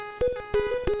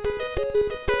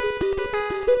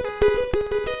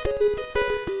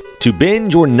To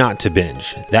binge or not to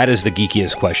binge? That is the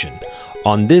geekiest question.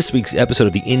 On this week's episode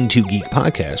of the Into Geek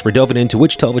podcast, we're delving into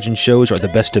which television shows are the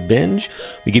best to binge.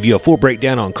 We give you a full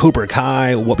breakdown on Cobra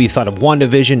Kai, what we thought of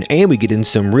WandaVision, and we get in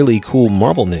some really cool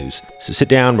Marvel news. So sit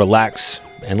down, relax,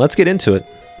 and let's get into it.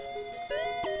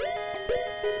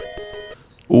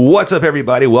 What's up,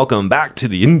 everybody? Welcome back to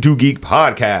the Into Geek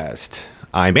podcast.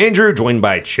 I'm Andrew, joined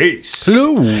by Chase.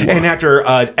 Hello. And after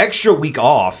an extra week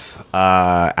off,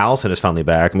 Allison is finally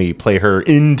back. Let me play her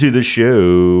into the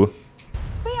show.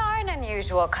 We are an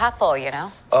unusual couple, you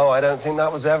know. Oh, I don't think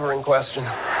that was ever in question.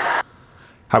 How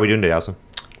are we doing today, Allison?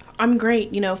 I'm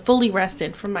great, fully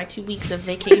rested from my 2 weeks of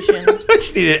vacation.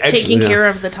 She needed extra, taking care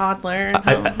of the toddler.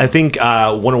 I think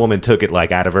Wonder Woman took it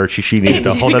out of her. She needed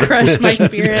a whole other crush my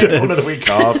spirit. A whole other week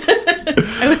off.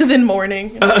 I was in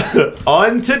mourning.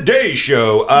 On today's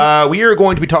show, we are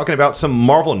going to be talking about some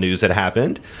Marvel news that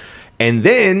happened. And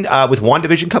then with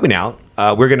WandaVision coming out,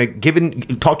 we're going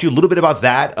to talk to you a little bit about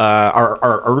that, our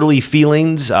early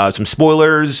feelings, some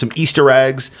spoilers, some Easter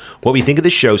eggs, what we think of the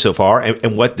show so far,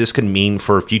 and what this could mean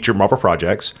for future Marvel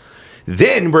projects.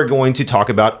 Then we're going to talk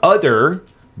about other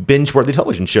binge-worthy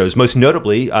television shows. Most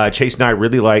notably, Chase and I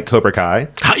really like Cobra Kai.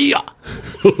 Hiya!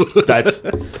 That's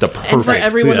the perfect. And for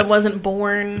everyone that wasn't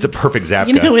born, it's a perfect Zapka.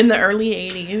 In the early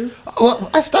 80s. Well,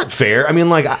 that's not fair. I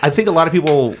mean, I think a lot of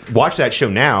people watch that show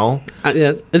now.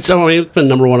 It's been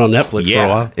number one on Netflix for a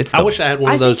while. I wish I had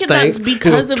one of I those think things. that's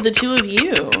because of the two of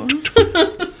you.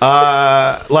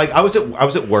 I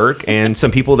was at work, and some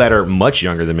people that are much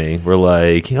younger than me were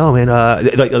like, "Oh man,"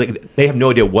 they have no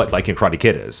idea what Karate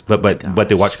Kid is, but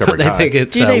they watch Cobra Kai. They think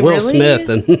it's Do they Will really?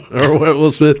 Smith or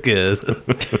Will Smith kid.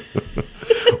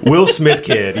 Will Smith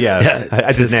Kid, yeah,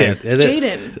 that's his name.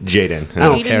 Jaden. Jaden. I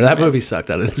don't Jaden care. That Smith. movie sucked.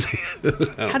 I didn't see it.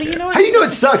 How do you know? How do you know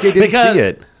it sucked? I didn't Because see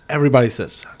it. everybody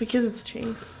says Because it's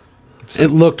Chase. it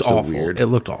looked so awful. weird. It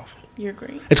looked awful. You're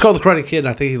great. It's called The Karate Kid, and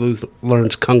I think he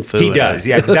learns kung fu. He in does, it.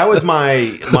 yeah. That was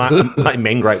my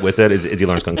main gripe with it is he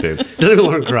learns kung fu. Didn't even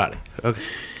learn karate. Okay.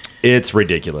 It's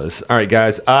ridiculous. All right,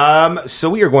 guys. So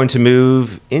we are going to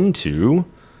move into.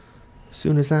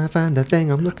 Soon as I find the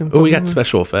thing I'm looking for. Oh, we got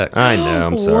special effects. I know.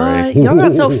 I'm sorry. What? Y'all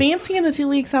got so fancy in the 2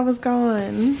 weeks I was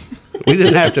gone. We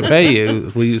didn't have to pay you.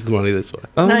 We used the money this way.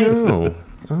 Oh Nice. no!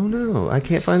 Oh no! I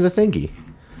can't find the thingy.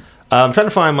 I'm trying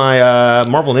to find my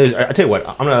Marvel news. I tell you what.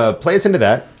 I'm gonna play us into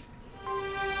that.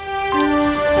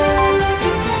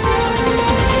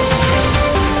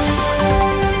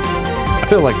 I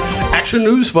feel like action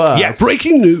news file. Yes.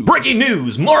 Breaking news. Breaking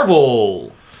news.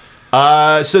 Marvel.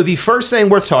 So the first thing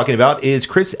worth talking about is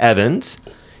Chris Evans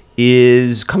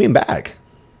is coming back.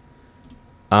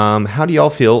 How do y'all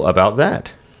feel about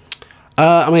that?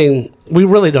 We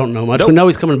really don't know much. Nope. We know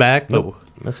he's coming back, but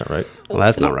That's not right. well,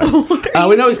 that's not right.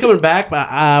 We know he's coming back,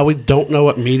 but we don't know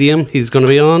what medium he's going to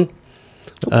be on.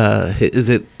 Is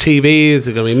it TV? Is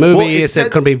it going to be movie? Well, it Is it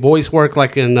said- going to be voice work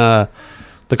like in the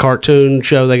cartoon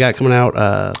show they got coming out?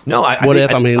 No, I what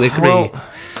think- if? It could well-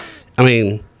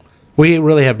 be. We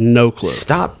really have no clue.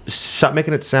 Stop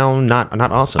making it sound not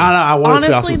awesome. I want it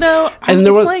to be Honestly, awesome. though, And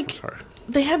there it's was- like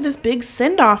they had this big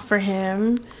send-off for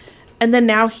him, and then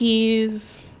now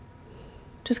he's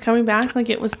just coming back like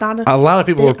it was not a lot of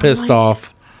people were I'm pissed like,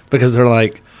 off because they're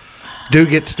like, dude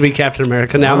gets to be Captain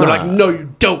America now. And they're like, no,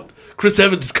 you don't. Chris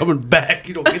Evans is coming back.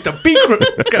 You don't get to be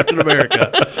Captain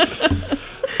America.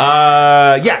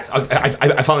 Yes,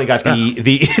 I finally got the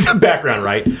the background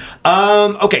right.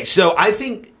 Okay, so I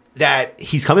think that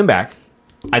he's coming back.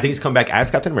 I think he's coming back as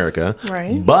Captain America.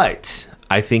 Right. But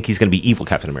I think he's going to be evil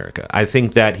Captain America. I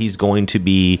think that he's going to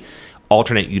be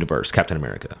alternate universe Captain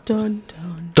America. Dun,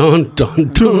 dun. Dun, dun,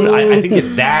 dun. I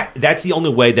think that's the only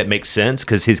way that makes sense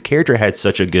because his character had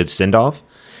such a good send off.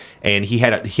 And he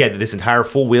had this entire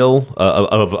full wheel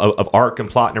of arc and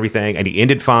plot and everything, and he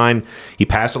ended fine. He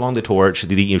passed along the torch,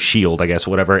 the shield, I guess,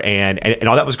 whatever, and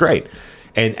all that was great.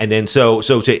 And then so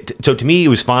to me it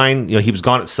was fine. He was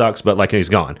gone. It sucks, but he's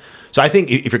gone. So I think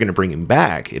if you're going to bring him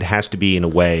back, it has to be in a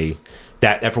way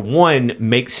that for one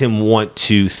makes him want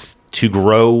to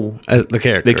grow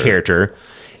The character.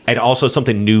 and also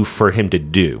something new for him to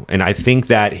do. And I think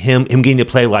that him getting to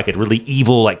play a really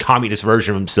evil, communist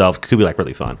version of himself could be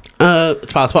really fun.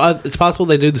 It's possible. It's possible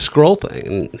they do the scroll thing,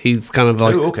 and he's kind of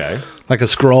like Ooh, okay. like a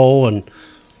scroll, and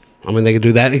they could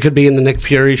do that. It could be in the Nick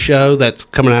Fury show that's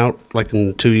coming out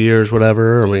in 2 years,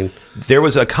 whatever. There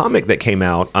was a comic that came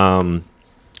out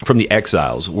from the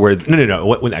Exiles where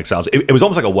when Exiles, it was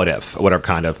almost like a what if, whatever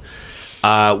kind of,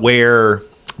 where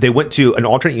they went to an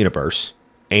alternate universe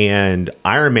and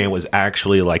Iron Man was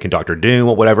actually like in Doctor Doom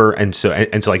or whatever, and so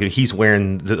like he's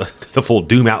wearing the full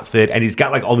Doom outfit, and he's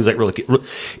got like all these like really.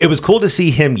 It was cool to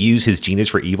see him use his genius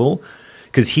for evil,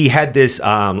 because he had this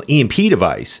EMP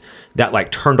device that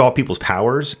like turned off people's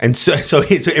powers, and so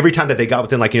every time that they got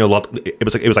within like it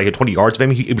was like 20 yards of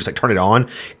him, he would just like turn it on,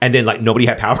 and then like nobody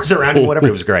had powers around him, whatever.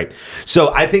 It was great.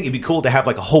 So I think it'd be cool to have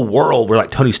like a whole world where like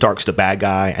Tony Stark's the bad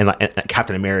guy and like and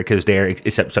Captain America is there,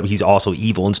 except so he's also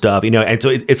evil and stuff, and so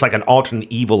it's like an alternate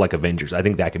evil like Avengers. I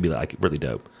think that could be like really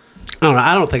dope. I don't know.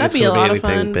 I don't think That'd it's going be a to be lot of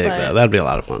anything fun, big but- though. That'd be a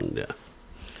lot of fun. Yeah.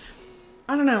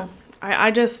 I don't know.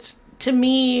 I just, to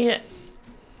me, I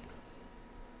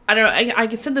don't know. I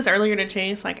said this earlier to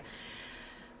Chase. Like,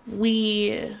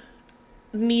 I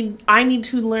need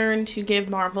to learn to give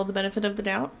Marvel the benefit of the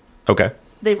doubt. Okay,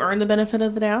 They've earned the benefit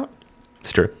of the doubt.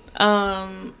 it's true.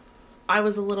 I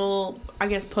was a little, I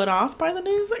guess, put off by the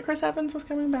news that Chris Evans was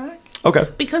coming back. Okay,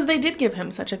 Because they did give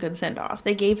him such a good send off.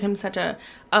 They gave him such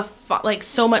like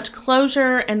so much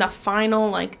closure and a final,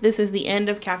 like, this is the end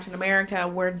of Captain America.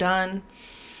 We're done.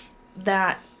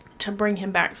 That to bring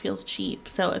him back feels cheap.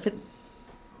 So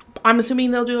I'm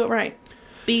assuming they'll do it right.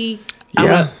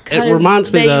 Yeah. It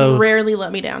reminds me, they though- rarely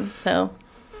let me down. So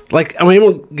Like, I mean,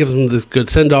 everyone gives him this good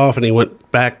send off, and he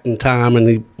went back in time, and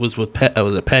he was with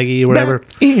was it Peggy or whatever.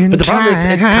 But the problem is,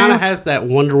 it kind of has that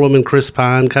Wonder Woman Chris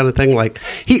Pine kind of thing. Like,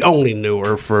 he only knew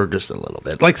her for just a little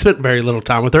bit. Like, spent very little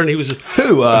time with her, and he was just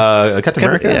who Captain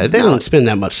America? Yeah, they didn't spend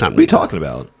that much time. What are you talking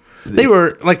about? They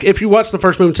were like, if you watch the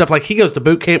first movie and stuff, like he goes to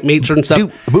boot camp, meets her and stuff.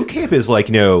 Dude, boot camp is like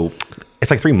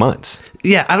it's like 3 months.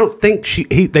 Yeah, I don't think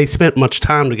they spent much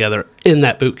time together in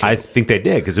that boot camp. I think they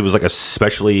did, because it was like a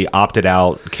specially opted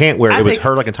out camp where it was think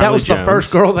her like entirely. that was the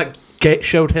first girl that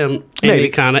showed him Maybe. any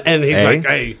kind of, and he's Hey. like,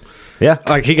 hey, Yeah,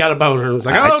 like he got a boner and was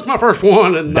like, oh, that's my first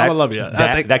one, and I love you.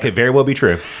 That could very well be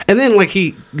true. And then like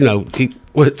he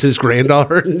what's his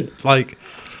granddaughter, and like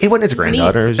It wasn't his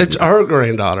granddaughter. it's her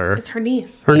granddaughter, it's her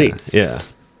niece. her niece. Yeah,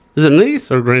 Is it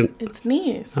niece or grand? It's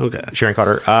niece. Okay, Sharon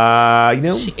Carter.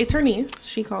 It's her niece.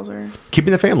 She calls her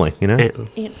Keeping the family. Aunt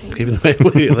Peggy. keeping the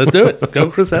family. Let's do it. Go,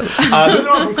 Chris Evans. Moving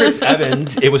on from Chris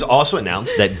Evans, it was also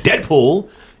announced that Deadpool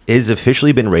is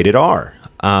officially been rated R.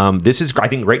 This is, I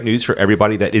think, great news for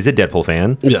everybody that is a Deadpool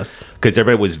fan. Yes. Because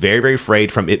everybody was very, very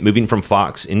afraid from it moving from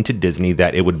Fox into Disney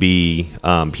that it would be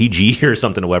PG or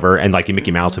something or whatever, and like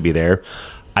Mickey Mouse would be there.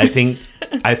 I think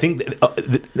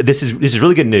this is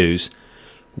really good news.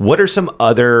 What are some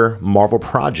other Marvel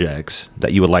projects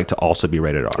that you would like to also be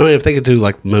rated R? I mean, if they could do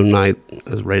like Moon Knight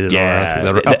as rated Yeah.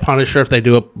 R, I think Punisher. If they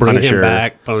do bring Punisher. him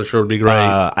back, Punisher would be great.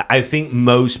 I think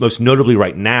most notably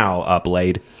right now,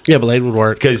 Blade. Yeah, Blade would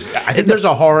work 'Cause I think there's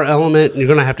a horror element. And you're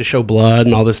going to have to show blood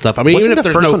and all this stuff. I mean, Wasn't even if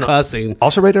the there's first no one cussing,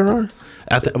 Also rated R?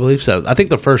 I believe so. I think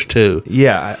the first two.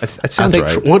 Yeah, that I sounds think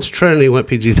right. once Trinity went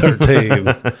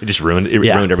PG-13, It just ruined it.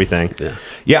 Yeah. Ruined everything.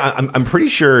 Yeah, I'm pretty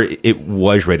sure it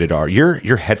was rated R.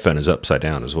 Your headphone is upside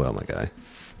down as well, my guy.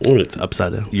 it's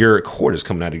upside down. Your cord is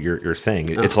coming out of your thing.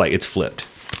 It's like it's flipped.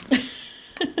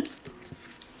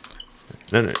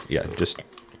 No, yeah, just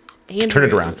turn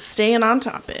it around. Staying on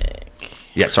topic.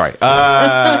 yeah. Sorry,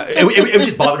 it was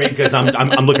just bothering me because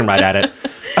I'm looking right at it.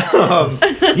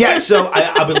 Yeah, so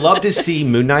I would love to see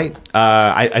Moon Knight.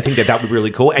 I think that would be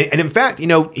really cool. And in fact,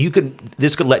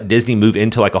 this could let Disney move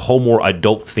into like a whole more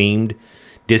adult themed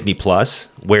Disney Plus,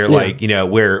 where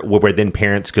where then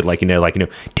parents could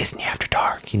Disney After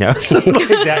Dark, something like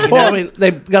that. Well, I mean,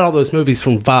 they got all those movies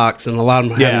from Fox, and a lot of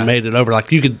them Yeah. haven't made it over. Like,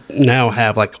 you could now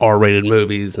have like R-rated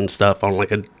movies and stuff on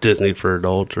like a Disney for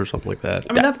adults or something like that.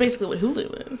 I mean, that's basically what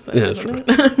Hulu is. Though, Yeah, that's isn't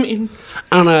it? I mean,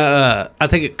 I don't know. I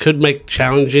think it could make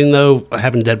challenging though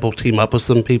having Deadpool team up with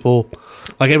some people.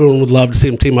 Like, everyone would love to see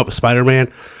him team up with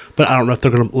Spider-Man, but I don't know if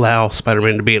they're going to allow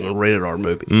Spider-Man to be in a rated R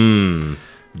movie.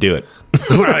 Do it.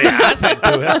 Right, yeah, I'd say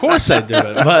do it. Of course they'd do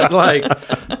it. But like,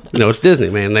 it's Disney,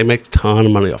 man. They make a ton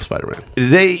of money off Spider-Man.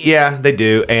 They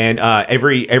do, and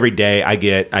every day I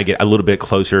get a little bit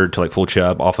closer to like full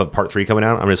chub off of Part 3 coming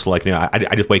out. I'm just like,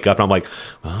 I just wake up and I'm like,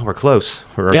 well, we're close.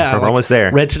 We're almost there.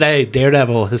 Read today,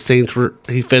 Daredevil, his scenes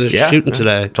he finished shooting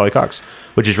today. Charlie Cox,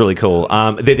 which is really cool.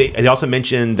 They also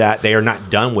mentioned that they are not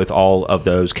done with all of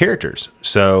those characters.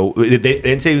 So they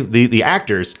didn't say the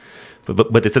actors,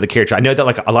 but they said the character. I know that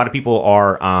like a lot of people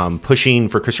are pushing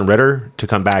for Kristen Ritter to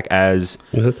come back as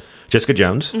Jessica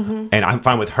Jones, and I'm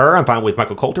fine with her. I'm fine with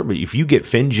Michael Coulter. But if you get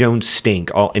Finn Jones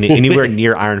stink anywhere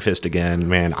near Iron Fist again,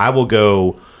 man, I will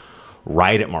go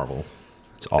right at Marvel.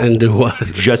 It's awful. And do what?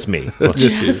 Just me.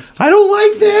 I don't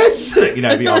like this.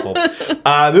 It'd be awful.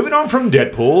 Moving on from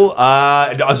Deadpool,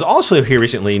 it was also here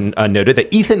recently noted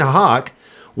that Ethan Hawke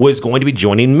was going to be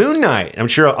joining Moon Knight. I'm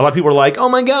sure a lot of people were like, "Oh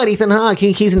my God, Ethan Hawke,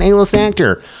 he's an A-list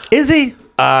actor." Is he?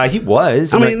 He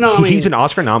was. He's been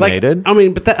Oscar nominated.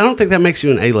 But I don't think that makes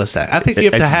you an A-list actor. I think you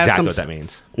have to have exactly some. what that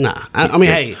means. Nah,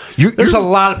 hey, there's a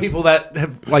lot of people that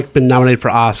have been nominated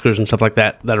for Oscars and stuff like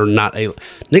that are not A-list.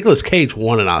 Nicolas Cage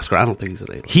won an Oscar. I don't think he's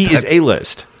an A-list. He is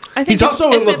A-list. I think He's also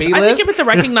on the B list. I think if it's a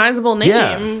recognizable name,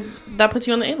 Yeah. that puts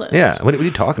you on the A list. Yeah. What are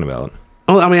you talking about?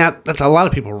 Oh, that's a lot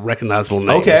of people recognizable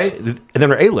names. Okay, and then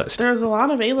they're A-list. There's a lot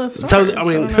of A list. So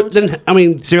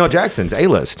Samuel L. Jackson's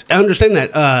A-list. I understand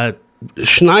that.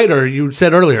 Schneider, you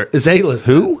said earlier, is A-list.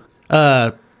 Who?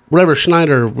 Whatever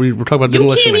Schneider we were talking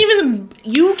about.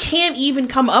 You can't even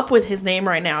come up with his name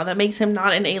right now. That makes him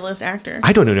not an A-list actor.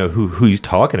 I don't know who he's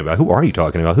talking about. Who are you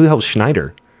talking about? Who the hell's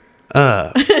Schneider?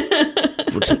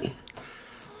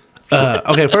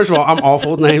 Okay, first of all, I'm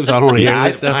awful with names. I don't want to hear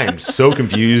this stuff. I am so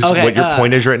confused Okay, what your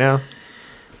point is right now.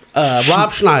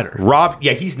 Rob Schneider.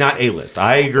 He's not A-list.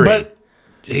 I agree. But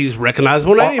he's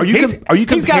recognizable name. Are you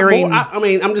comparing?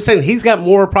 I'm just saying he's got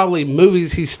more probably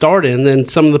movies he starred in than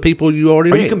some of the people you already.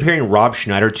 Are named. you comparing Rob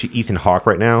Schneider to Ethan Hawke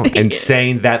right now and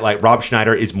saying that like Rob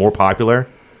Schneider is more popular?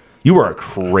 You are a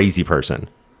crazy person.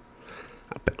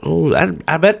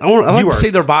 I bet. I like to see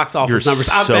their box office numbers.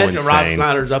 I so bet you Rob insane.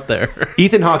 Schneider's up there.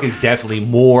 Ethan Hawke is definitely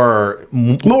more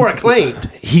acclaimed.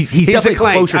 He's definitely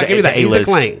acclaimed. closer I'll give you to that. He's A-list.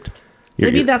 acclaimed.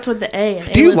 Maybe that's what the A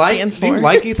and Do you stands for.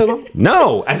 Ethan Hawke?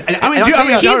 No,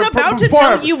 he's about to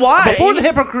tell you why. Before the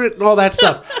hypocrite and all that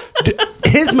stuff,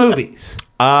 his movies.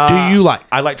 Do you like?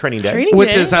 I like Training Day.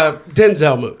 Which is a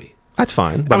Denzel movie. That's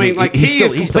fine. I mean, like he's he's still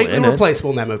completely in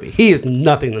replaceable in that movie. He is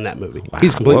nothing in that movie. Wow,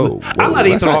 He's completely. whoa, I'm not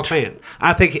that's Ethan not Hawke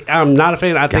fan. I'm not a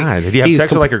fan. I think. God, did you have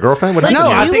sex with like your girlfriend? What Like,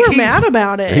 happened? No, I you think were he's- mad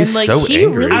about it, he's and like so he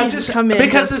angry. really I has come in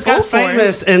because just this guy's full force.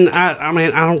 famous, and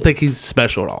I don't think he's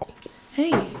special at all. Hey,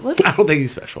 I let's don't think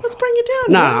he's special. bring it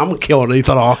down. Nah, I'm gonna kill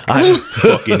Ethan Hawke. I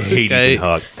fucking hate Okay. Ethan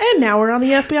Hawke. And now we're on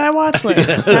the FBI watch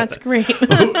list. That's great.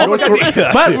 But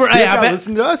we're, hey, I bet,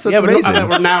 listen to us. That's yeah, but amazing. I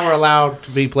bet we're allowed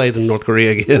to be played in North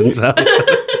Korea again. So.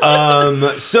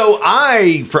 So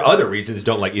I, for other reasons,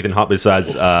 don't like Ethan Hawke.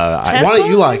 Besides, Why don't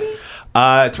you like?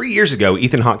 3 years ago,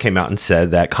 Ethan Hawke came out and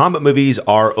said that comic movies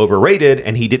are overrated,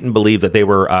 and he didn't believe that they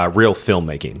were real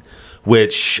filmmaking,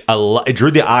 which it drew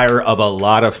the ire of a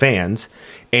lot of fans.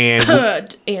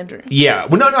 And Andrew. yeah,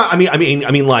 well, no. I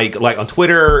mean, like on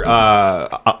Twitter, a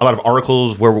lot of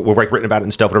articles were like written about it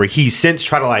and stuff. Whatever. He's since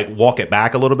tried to like walk it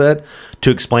back a little bit to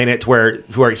explain it to where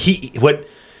what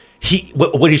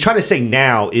he's trying to say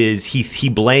now is he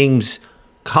blames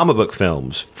comic book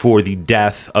films for the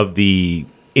death of the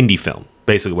indie film.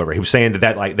 Basically, whatever he was saying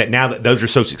that now that those are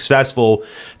so successful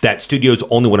that studios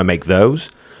only want to make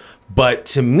those. But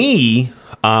to me,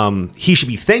 he should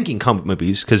be thanking comic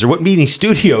movies because there wouldn't be any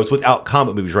studios without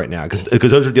comic movies right now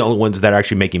because those are the only ones that are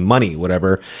actually making money,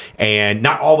 whatever. And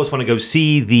not all of us want to go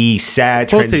see the sad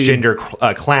transgender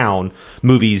clown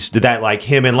movies that like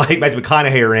him and like Matthew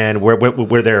McConaughey are in,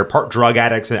 where they're part drug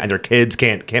addicts and their kids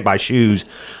can't buy shoes.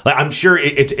 Like I'm sure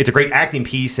it's a great acting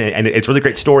piece and it's a really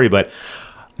great story, but.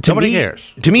 Nobody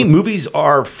cares. To me, movies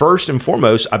are first and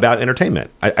foremost about entertainment.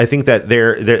 I think that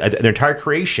their entire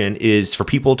creation is for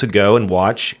people to go and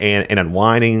watch and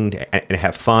unwind and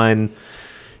have fun.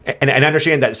 And I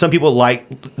understand that some people like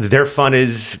their fun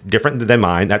is different than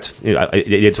mine. That's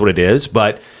it's what it is.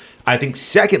 But I think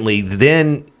secondly,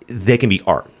 then they can be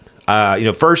art.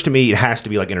 First to me, it has to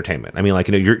be like entertainment. I mean, like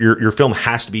your film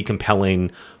has to be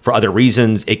compelling for other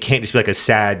reasons. It can't just be like a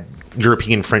sad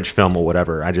European French film or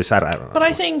whatever. I don't know. But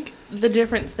I think the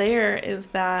difference there is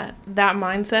that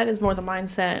mindset is more the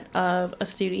mindset of a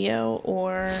studio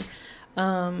or,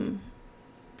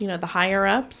 the higher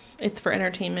ups. It's for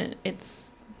entertainment.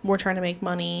 We're trying to make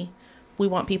money. We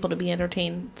want people to be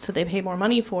entertained, so they pay more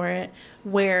money for it.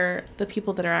 Where the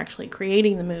people that are actually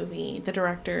creating the movie, the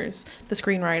directors, the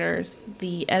screenwriters,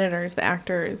 the editors, the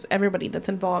actors, everybody that's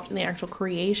involved in the actual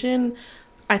creation,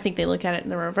 I think they look at it in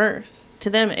the reverse. To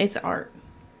them, it's art.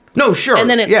 No, sure. And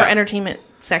then it's for entertainment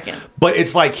second. But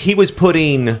it's like he was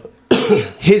putting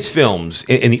his films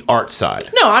in the art side.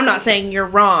 No, I'm not saying you're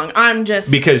wrong. I'm just...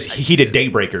 Because he did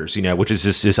Daybreakers, which is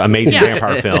this amazing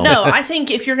vampire film. No, I think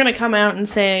if you're going to come out and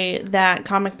say that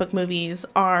comic book movies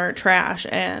are trash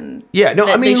and they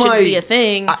shouldn't be a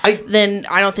thing, then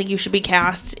I don't think you should be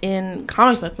cast in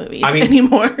comic book movies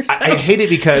anymore. So. I hate it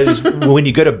because when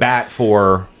you go to bat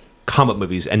for comic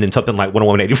movies and then something like Wonder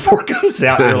Woman 84 comes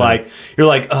out, you're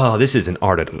like, oh, this isn't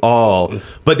art at all.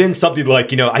 But then something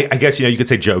like, I guess, you could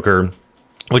say Joker,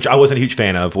 which I wasn't a huge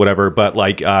fan of, whatever, but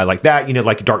like that,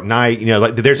 like Dark Knight,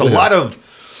 like there's a lot of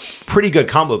pretty good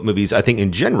comic book movies, I think,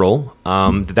 in general,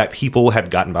 that people have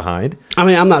gotten behind. I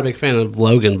mean, I'm not a big fan of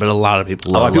Logan, but a lot of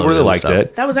people A lot of people really liked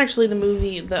it. That was actually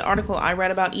the article I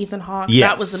read about Ethan Hawke. Yes.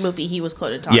 That was the movie he was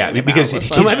quoted talking about. because was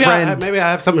his like, Maybe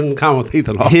I have something in common with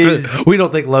Ethan Hawke. His- We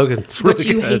don't think Logan's really but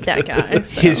you good. hate that guy.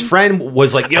 So. His friend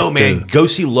was like, "Yo, man, go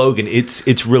see Logan.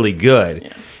 It's really good."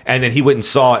 Yeah. And then he went and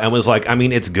saw it and was like, "I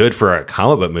mean, it's good for a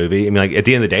comic book movie. I mean, like at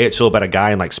the end of the day, it's still about a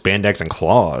guy in like spandex and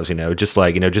claws. Just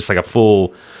like a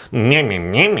full.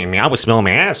 I was smelling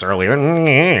my ass earlier.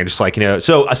 Just like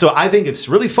So I think it's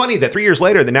really funny that 3 years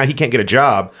later, that now he can't get a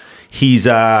job. He's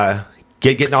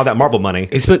getting all that Marvel money.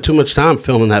 He spent too much time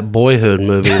filming that Boyhood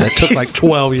movie that took like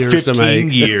 12 years to 15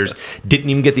 make. years. Didn't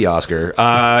even get the Oscar.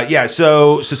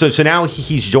 So now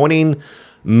he's joining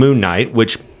Moon Knight,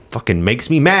 which fucking makes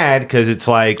me mad because it's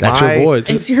like That's your boy.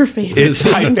 It's your favorite. It's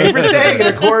my favorite thing, and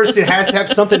of course, it has to have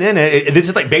something in it. This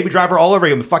is like Baby Driver all over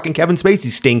again with fucking Kevin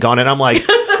Spacey stink on it. I'm like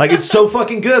it's so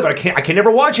fucking good, but I can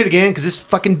never watch it again because this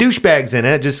fucking douchebag's in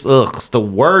it. Just it's the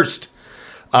worst.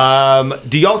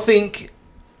 Do y'all think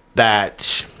that?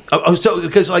 So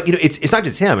because it's not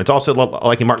just him. It's also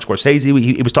like in Martin Scorsese.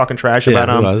 He was talking trash about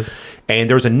he him. was. And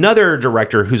there was another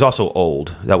director who's also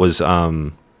old that was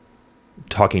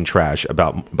talking trash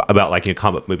about like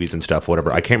comic movies and stuff.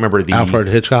 Whatever. I can't remember the Alfred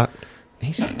Hitchcock.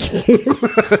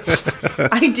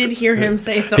 I did hear him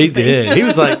say something. He did. He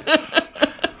was like,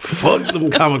 fuck them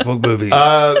comic book movies.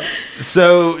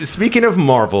 So speaking of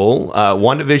Marvel,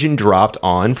 WandaVision dropped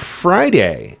on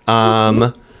Friday,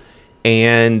 and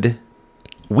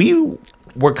we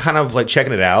were kind of like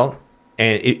checking it out,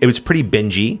 and it was pretty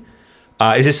bingey.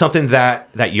 Is this something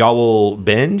that y'all will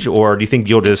binge, or do you think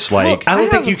you'll just like? I don't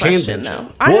think have you a can question, binge though.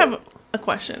 it. I Well- have a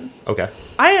question. Okay.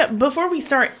 Before we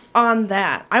start on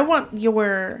that, I want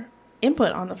your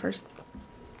input on the first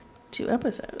 2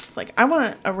 episodes. Like, I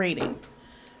want a rating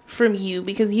from you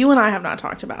because you and I have not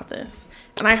talked about this,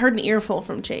 and I heard an earful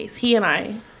from Chase. He and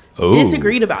I Ooh.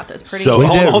 disagreed about this pretty. So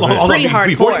hold on. Pretty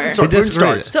Before hardcore. you start, We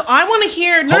disagreed. So I want to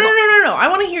hear. No. Hold on. I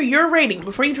want to hear your rating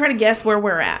before you try to guess where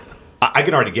we're at. I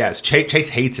can already guess. Chase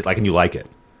hates it, like, and you like it.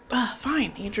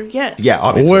 Fine, Andrew. Yes. Yeah,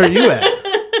 obviously. Where are you at?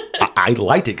 I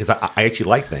liked it because I actually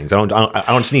like things. I don't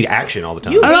just need action all the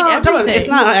time. You- No, hate I'm talking about- everything. it's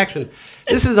not action.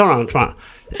 This is hold on. Come on.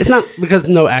 It's not because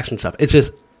no action stuff. It's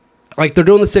just like they're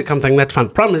doing the sitcom thing. That's fine.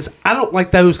 Problem is, I don't like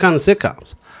those kind of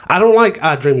sitcoms. I don't like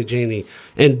Dreamy Jeannie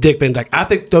and Dick Van Dyke. I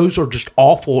think those are just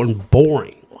awful and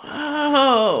boring.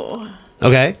 Oh.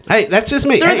 Okay. Hey, that's just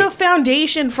me. They're Hey, the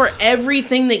foundation for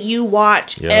everything that you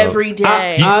watch Yeah. every day.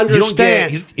 I You don't get-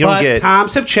 understand. you don't but get-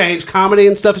 times have changed. Comedy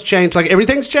and stuff has changed. Like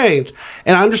everything's changed.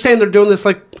 And I understand they're doing this,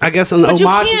 like, I guess, an But you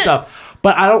homage and can't- stuff.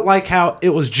 But I don't like how it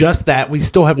was just that. We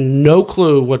still have no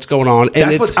clue what's going on. And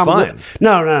That's what's fun.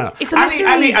 No. It's a I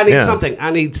mystery. need Yeah. something. I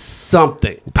need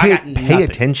something. I got Pay nothing.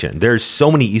 attention. There's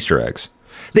so many Easter eggs.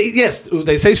 Yes,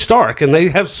 they say Stark and they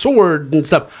have sword and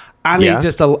stuff. I need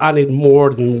Yeah. I need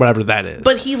more than whatever that is.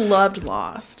 But he loved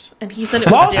Lost, and he said it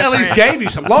was Lost at different. least gave you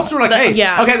some. Lost were like, But, hey,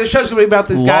 yeah. okay, the show's gonna be about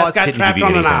this guy Lost got didn't trapped give you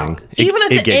on an anything. island. Even at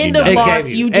the gave you end of nothing. It Lost,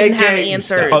 gave you- you didn't it have gave you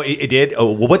answers. stuff. Oh, it did.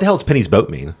 Oh, well, what the hell does Penny's boat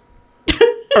mean?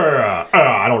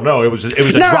 I don't know. It was a No,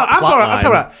 drop I'm plot sorry. I'm line. talking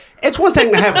about. It's one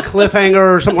thing to have a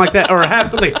cliffhanger or something like that, or have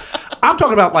something. I'm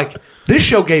talking about like this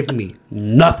show gave me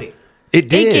nothing. It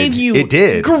did. It gave you It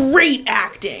did. great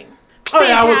acting. Oh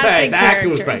yeah, I would say Fantastic the acting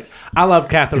was great. characters. I love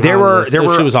Catherine. There Hahn.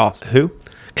 were She was awesome. Who?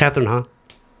 Catherine Hahn.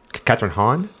 Catherine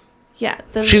Hahn. Yeah,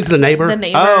 She's the neighbor? The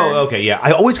neighbor. Oh, okay, yeah.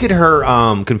 I always get her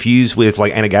confused with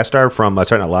like Anna Gasteyer from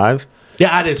Saturday Night Live.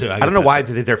 Yeah, I did too. I don't know why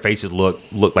their faces look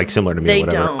like similar to me They or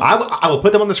whatever. don't. I will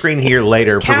put them on the screen here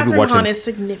later for people Catherine watching. Hahn is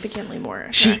significantly more.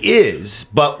 She attractive. is,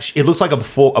 but it looks like a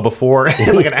before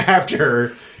and like an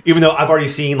after. Even though I've already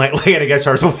seen like Anna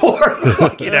Gasteyer's before,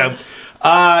 like, you know.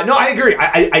 No, I agree.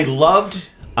 I loved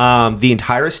the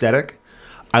entire aesthetic.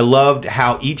 I loved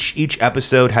how each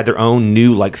episode had their own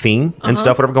new like theme and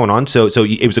stuff, whatever going on. So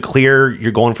it was a clear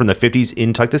you're going from the 50s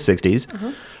into like the 60s.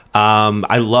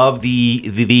 I love the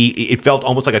it felt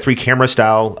almost like a 3-camera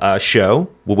style show,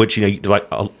 which you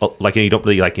don't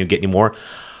really get anymore.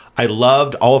 I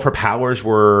loved all of her powers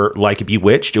were like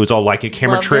bewitched. It was all like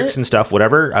camera Loved tricks it. and stuff,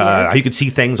 whatever. Yes. You could see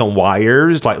things on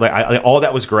wires, all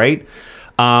that was great.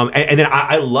 And then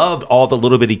I loved all the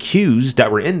little bitty cues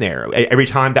that were in there. Every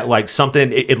time that like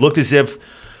something, it looked as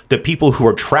if the people who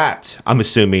are trapped, I'm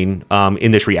assuming,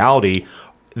 in this reality,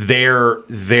 their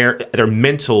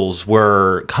mentals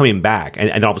were coming back,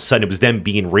 and all of a sudden it was them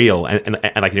being real and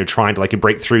like trying to like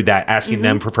break through that, asking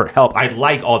them for help. I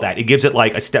like all that. It gives it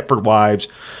like a Stepford Wives,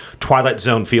 Twilight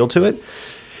Zone feel to it.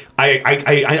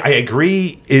 I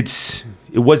agree. It's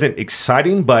It wasn't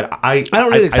exciting, but I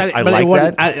don't need excited, I but like it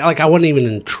wasn't, that. I wasn't even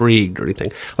intrigued or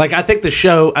anything. Like, I think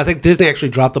Disney actually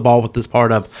dropped the ball with this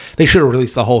part of, they should have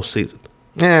released the whole season.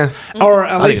 Yeah, Or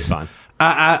at I think least, it's fine.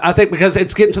 I think because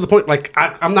it's getting to the point, like,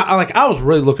 I'm not, like, I was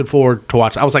really looking forward to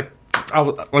watch. I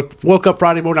woke up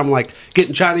Friday morning, I'm like,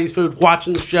 getting Chinese food,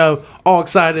 watching the show, all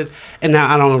excited, and now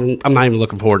I'm not even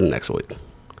looking forward to next week.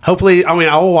 Hopefully, I mean,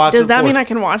 I will watch it. Does that mean I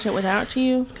can watch it without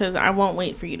you? Because I won't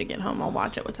wait for you to get home. I'll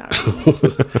watch it without you.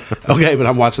 Okay, but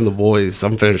I'm watching The Boys.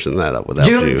 I'm finishing that up without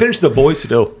You you. haven't finished The Boys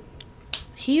still.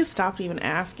 He stopped even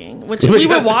asking. Which we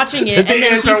were watching it, and then he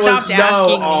answer was stopped no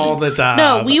asking me. all the time.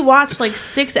 No, we watched like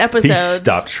 6 episodes. He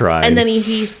stopped trying. and then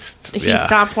he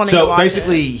stopped wanting to So watch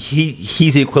basically, it.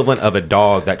 he's the equivalent of a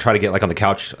dog that tried to get like on the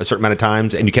couch a certain amount of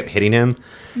times, and you kept hitting him.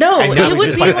 No, And now it he's would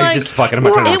just be like, like just fucking, I'm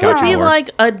not trying to it on the would couch be anymore. like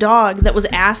a dog that was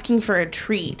asking for a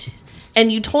treat.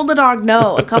 And you told the dog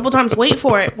no a couple times, wait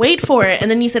for it,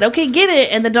 and then you said, okay, get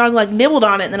it, and the dog like nibbled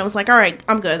on it, and then I was like, all right,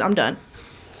 I'm good, I'm done.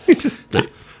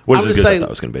 What is I'm as good just as I saying- thought it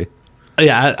was going to be?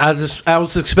 Yeah, I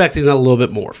was expecting a little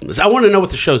bit more from this. I want to know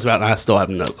what the show's about, and I still have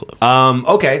no clue.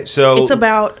 Okay, so It's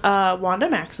about Wanda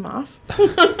Maximoff.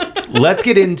 let's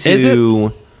get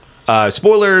into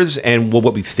spoilers and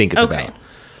what we think it's Okay.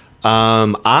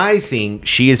 about. I think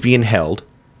she is being held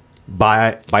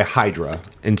by Hydra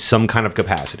in some kind of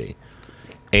capacity,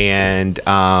 and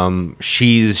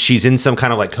she's in some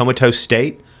kind of like comatose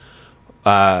state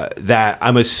that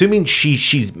I'm assuming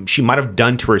she might have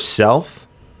done to herself.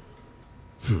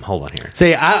 Hold on here.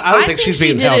 See, I don't think she's she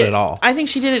being did held it- at all. I think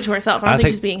she did it to herself. I don't think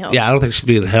she's being held. Yeah, I don't think she's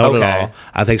being held Okay. at all.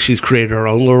 I think she's created her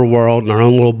own little world and her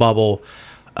own little bubble,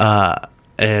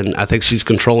 and I think she's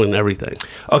controlling everything.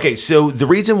 Okay, so the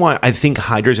reason why I think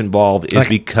Hydra's involved is Like-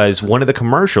 because one of the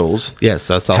commercials Yes,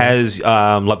 that's all. has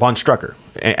like Von Strucker,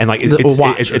 and like The it's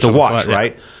watch it's or a something watch, like that, yeah.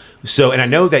 right? So, and I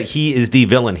know that he is the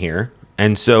villain here,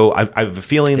 and so I have a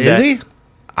feeling Is that he?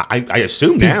 I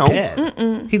assume He's now.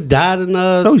 dead. He died in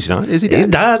No, he's not. Is he He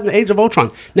dead? died in the Age of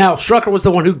Ultron. Now, Strucker was the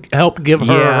one who helped give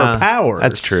her her powers.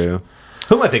 That's true.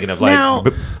 Who am I thinking of? Like Now-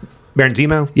 Baron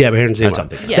Zemo? Yeah, Baron Zemo. That's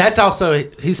something. Yes. That's also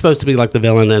he's supposed to be like the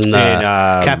villain in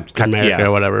Captain America yeah.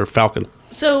 or whatever, Falcon.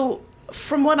 So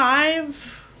from what I've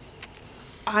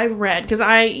read, because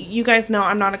you guys know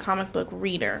I'm not a comic book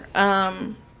reader.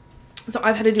 So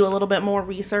I've had to do a little bit more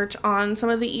research on some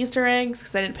of the Easter eggs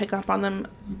because I didn't pick up on them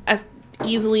as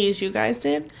easily as you guys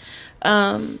did.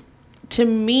 To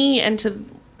me and to,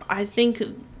 I think,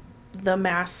 the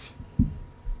mass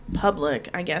public,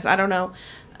 I guess, I don't know,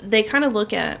 they kind of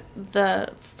look at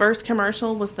the first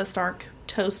commercial was the Stark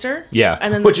toaster. Yeah,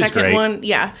 And then which the is second great. one,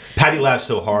 yeah. Patty laughed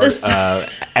so hard This-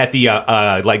 at the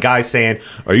like guy saying,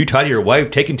 "Are you tired of your wife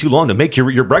taking too long to make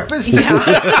your breakfast?"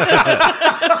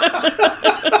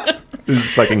 This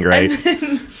is fucking great.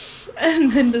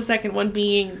 And then the second one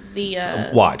being the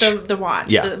Watch. the watch,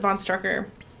 Yeah. the Von Strucker.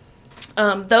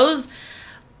 Those,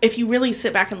 if you really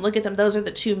sit back and look at them, those are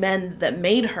the two men that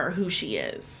made her who she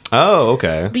is, Oh,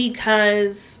 okay.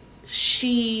 because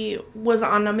she was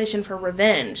on a mission for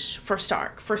revenge for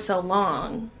Stark for so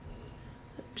long.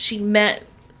 She met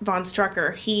Von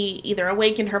Strucker. He either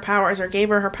awakened her powers or gave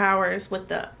her powers with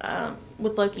the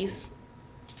with Loki's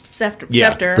scepter. Yeah.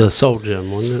 scepter. The Soul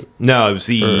Gem, wasn't it? No, it was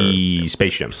the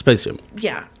space gem. Space Gem.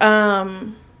 Yeah.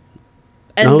 And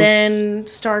No. then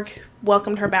Stark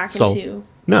welcomed her back Soul. into.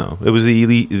 No, it was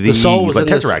the soul was like,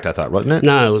 in this- Tesseract. I thought, wasn't it?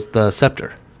 No, it was the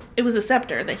Scepter. It was a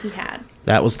scepter that he had.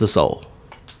 That was the soul.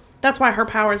 That's why her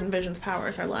powers and Vision's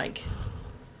powers are like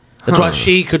That's why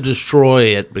she could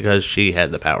destroy it because she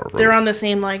had the power. From they're it. on the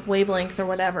same like wavelength or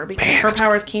whatever because her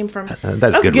powers came from.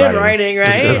 That's good writing, right?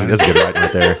 That's good writing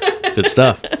right there. Good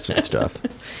stuff. That's good stuff.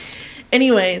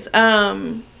 Anyways,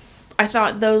 I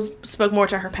thought those spoke more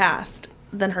to her past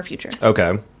than her future.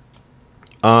 Okay.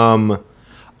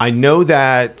 I know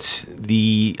that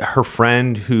her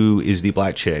friend who is the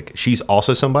black chick, she's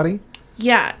also somebody.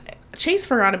 Yeah, Chase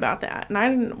forgot about that, and I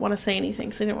didn't want to say anything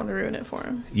because I didn't want to ruin it for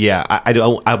him. Yeah, I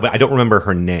don't remember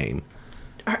her name.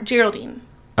 Geraldine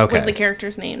Okay. was the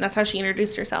character's name. That's how she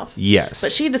introduced herself. Yes.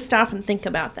 But she had to stop and think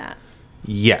about that.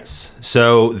 Yes.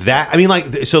 So that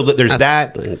there's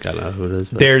that. I think I know who it is.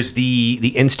 But There's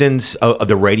the instance of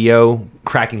the radio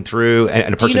cracking through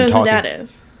and a Do you person know who talking. that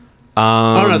is?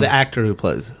 I don't know the actor who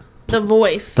plays it. The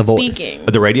voice The voice. speaking.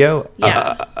 The radio?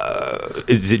 Yeah.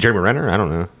 Is it Jeremy Renner? I don't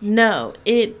know. No,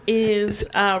 it is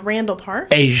Randall Park,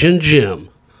 Asian Jim.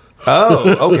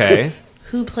 Oh, okay.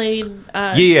 who played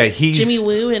Yeah, he's Jimmy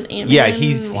Woo and Ant-Man. Yeah, and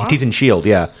he's Wasp. in Shield.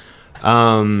 Yeah.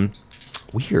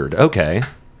 Weird. Okay.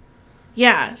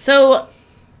 Yeah, so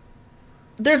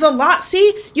there's a lot.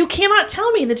 See, you cannot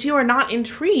tell me that you are not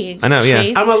intrigued. I know, yeah.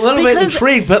 Chase, I'm a little bit because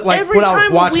intrigued, but like every what I was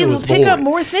time watching we was pick boring. up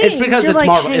more things. It's because you're it's like,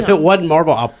 Marvel. hang If it on. wasn't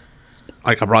Marvel,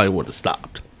 I probably would have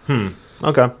stopped.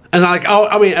 Okay. And like,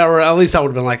 or at least I would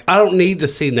have been like, I don't need to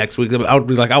see next week. I would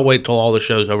be like, I'll wait till all the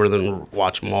show's over, then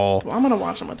watch them all. Well, I'm gonna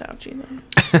watch them without you then.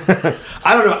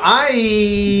 I don't know.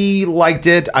 I liked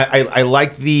it. I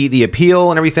liked the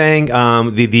appeal and everything.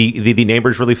 The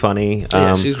neighbor's really funny.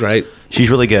 Yeah, she's great.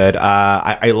 She's really good.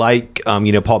 I like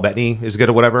Paul Bettany is good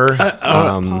or whatever.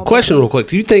 Question real quick.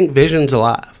 Do you think Vision's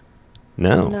alive?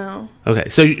 No. No. Okay,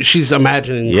 so she's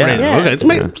imagining. Yeah. creating- Yeah. Okay,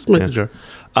 just making sure.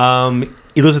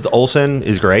 Elizabeth Olsen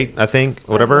is great. I think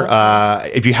whatever.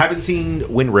 If you haven't seen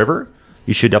Wind River,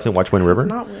 you should definitely watch Wind River.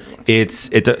 Not really watching.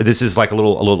 This is like a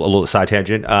little side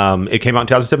tangent. It came out in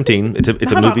 2017. It's a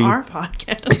Not movie. on our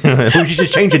podcast. We should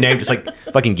just change the name, just like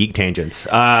fucking Geek Tangents.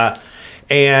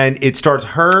 And it stars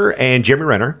her and Jeremy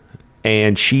Renner.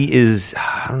 And she is,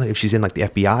 I don't know if she's in like the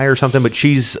FBI or something, but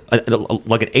she's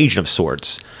like an agent of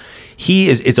sorts. He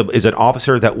is an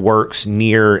officer that works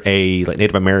near a like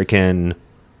Native American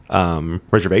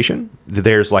reservation.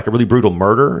 There's like a really brutal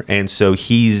murder, and so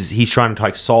he's trying to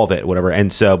like solve it, whatever.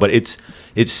 And so, but it's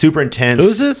super intense.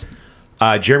 Who's this?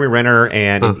 Jeremy Renner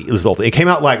and Elizabeth Olsen. It came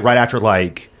out like right after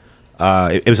like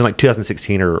it was in like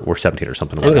 2016 or 17 or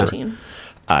something. Like that. 17.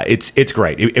 It's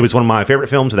great. It was one of my favorite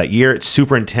films of that year. It's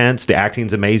super intense. The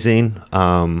acting's amazing.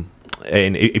 And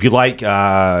if you like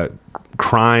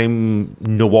crime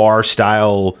noir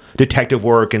style detective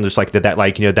work and just like that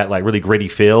like that like really gritty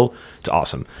feel, it's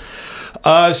awesome.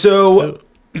 So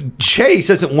Chase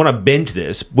doesn't want to binge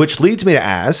this, which leads me to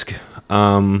ask.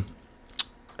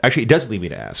 Actually, it does lead me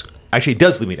to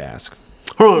ask.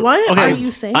 Hold on. What Okay. are you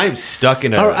saying? I am stuck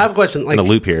in I have a question. in a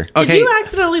loop here. Did Okay. you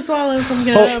accidentally swallow some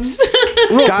gum?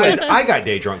 Guys, I got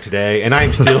day drunk today, and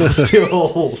I'm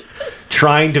still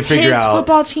trying to figure His out.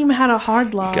 football team had a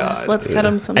hard loss. God, Let's cut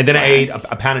him some And then I slack.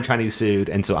 ate a pound of Chinese food,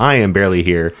 and so I am barely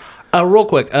here. Real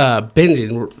quick,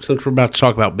 binging. Since we're about to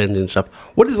talk about binging stuff,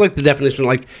 what is like the definition?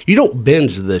 Like, you don't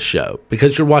binge this show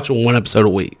because you're watching one episode a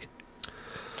week.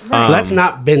 So that's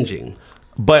not binging.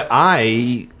 But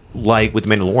I, like with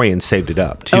The Mandalorian, saved it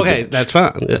up. To Okay, binge. that's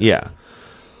fine. Yeah.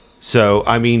 So,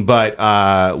 I mean, but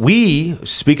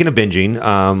speaking of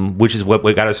binging, which is what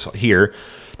got us here,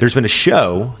 there's been a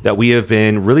show that we have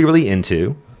been really, really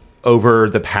into over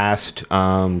the past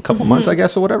couple months, I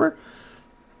guess, or whatever.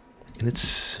 And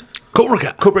it's Cobra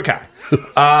Kai. Cobra Kai.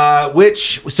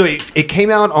 It came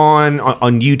out on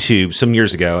YouTube some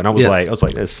years ago, and I was Yes.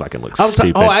 like, this fucking looks I was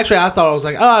stupid. actually, I thought I was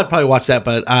like, I'd probably watch that,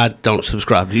 but I don't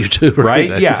subscribe to YouTube. Or Right?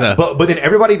 anything, Yeah. so. But then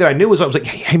everybody that I knew I was like,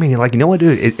 hey man, you're like, you know what,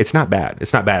 dude? It's not bad.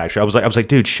 It's not bad actually. I was like,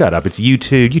 dude, shut up. It's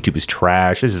YouTube. YouTube is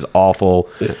trash. This is awful.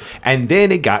 Yeah. And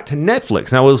then it got to Netflix,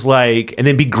 and I was like, and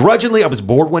then begrudgingly, I was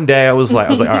bored one day. I was like,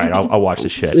 all right, I'll watch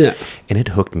this shit. Yeah. And it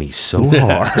hooked me so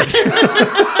hard.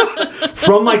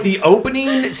 From like the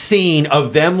opening scene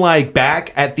of them like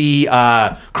back at the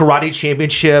karate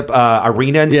championship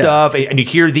arena and stuff, and you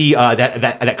hear the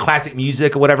that classic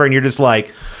music or whatever, and you're just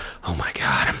like, oh my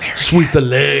god, I'm there. Sweep the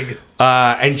leg.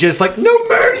 And just like, no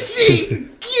mercy, get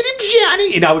him,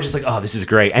 Johnny. And I was just like, oh, this is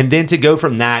great. And then to go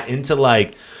from that into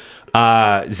like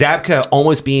Zabka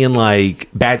almost being like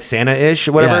Bad Santa-ish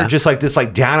or whatever, Yeah. just like this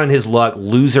like down on his luck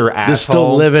loser asshole. Just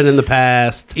still living in the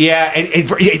past. Yeah, and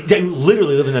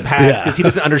literally living in the past because he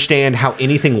doesn't understand how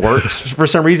anything works for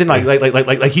some reason.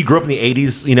 Like he grew up in the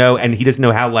 80s, and he doesn't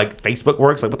know how like Facebook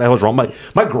works. Like, what the hell is wrong?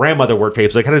 My grandmother worked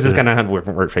Facebook. Like, how does this guy know how to work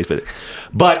Facebook?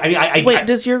 But I mean, Wait,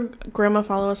 does your grandma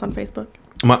follow us on Facebook?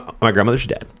 my grandmother's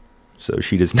dead, so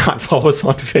she does not follow us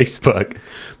on Facebook.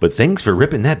 But thanks for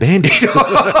ripping that Band-Aid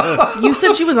off. You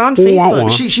said she was on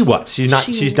Facebook. She was. She's not.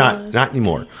 She She's was. not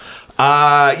anymore.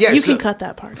 Yeah. You can cut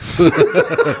that part.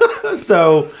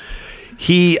 So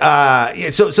he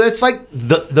so that's like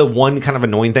the one kind of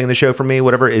annoying thing in the show for me,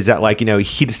 whatever, is that like, he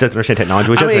just doesn't understand technology,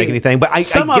 which doesn't make anything, but I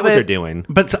get what they're doing.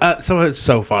 But some of it's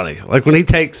so funny. Like when he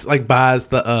buys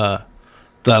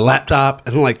the laptop,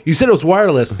 and I'm like, you said it was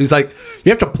wireless. He's like, you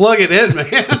have to plug it in,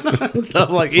 man. So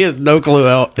I'm like, he has no clue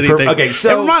how anything. Okay,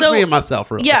 so- it reminds So- me of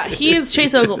myself, really. Yeah, he is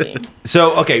Chase Ogilvy.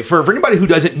 So okay, for anybody who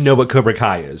doesn't know what Cobra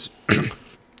Kai is,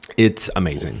 it's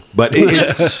amazing. But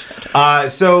it's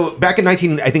so back in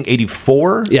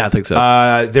 1984. Yeah, I think so.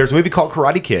 There's a movie called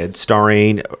Karate Kid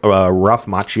starring Ralph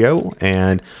Macchio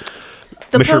and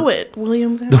The Mr. poet,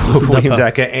 William Zabka. William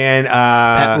Zabka and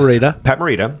Pat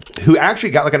Morita, who actually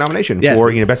got like a nomination Yeah.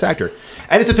 for Best Actor.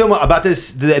 And it's a film about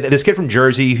this kid from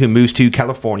Jersey who moves to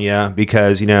California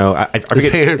because I His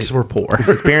forget parents were poor.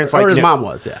 His parents, like, or his you know- mom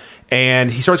was, yeah.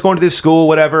 And he starts going to this school,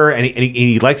 whatever, and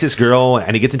he likes this girl,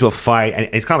 and he gets into a fight,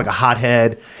 and he's kind of like a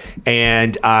hothead,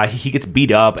 and he gets beat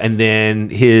up, and then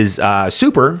his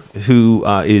super, who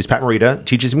is Pat Morita,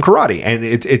 teaches him karate, and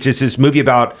it's just this movie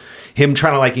about him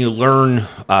trying to like learn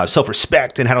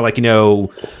self-respect and how to like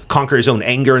conquer his own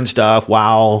anger and stuff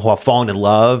while falling in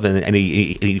love, and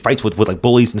he fights with like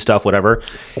bullies and stuff, whatever.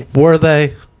 Were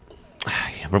they?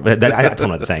 That's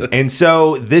another thing. And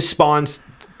so this spawns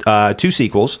 2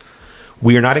 sequels.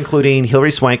 We are not including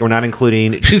Hilary Swank. We're not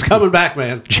including. She's coming back,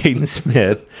 man. Jaden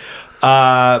Smith.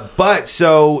 But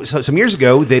so some years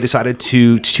ago, they decided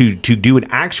to do an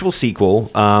actual sequel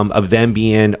of them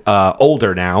being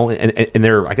older now, and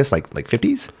they're I guess like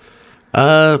 50s.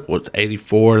 What's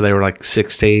 84? They were like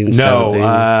 16. No,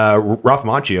 17. Ralph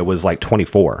Macchio was like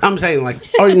 24. I'm saying like,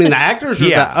 oh, you mean the actors? Or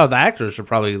Yeah. the actors are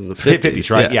probably in the 50s,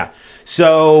 right? Yeah.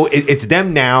 So it's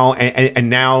them now, and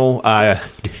now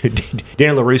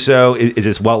Daniel LaRusso is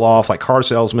this well-off like car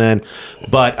salesman,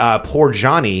 but poor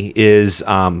Johnny is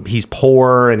he's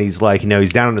poor and he's like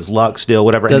he's down on his luck still,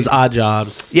 whatever. Does and odd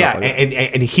jobs. yeah, Stuff like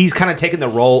that. and he's kind of taken the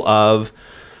role of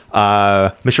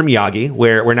Mr. Miyagi,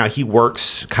 where now he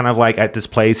works kind of like at this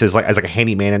place as like a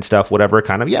handyman and stuff, whatever.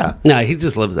 Kind of, yeah. No, he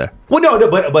just lives there. Well, no,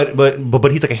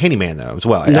 but he's like a handyman though as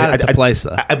well. Not at the place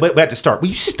though. But at the start, will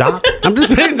you stop? I'm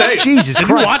just being Jesus Have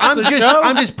you Christ! watched the show?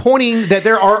 I'm just pointing that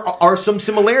there are some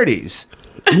similarities.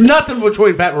 Nothing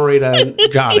between Pat Morita and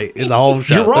Johnny in the whole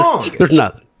show. You're wrong. There's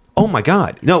nothing. Oh my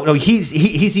God! No, he's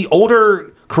the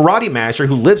older karate master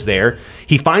who lives there.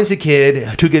 He finds the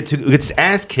kid who gets his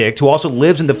ass kicked, who also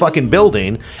lives in the fucking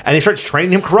building, and they starts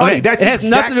training him karate. Okay, That's it has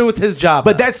nothing to do with his job.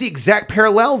 But though. that's the exact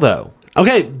parallel, though.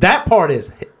 Okay, that part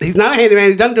is he's not a handyman.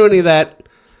 He doesn't do any of that.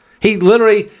 He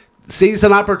literally sees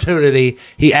an opportunity.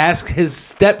 He asks his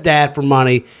stepdad for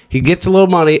money. He gets a little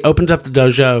money, opens up the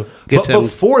dojo, gets But him.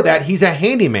 before that, he's a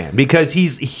handyman because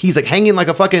he's like hanging like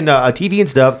a fucking TV and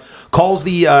stuff. Calls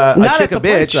the a Not chick at a the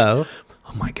place, bitch. though.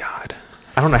 Oh my God!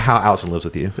 I don't know how Allison lives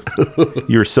with you.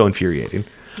 You're so infuriating.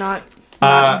 Not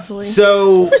easily.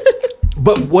 So,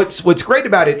 but what's great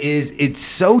about it is it's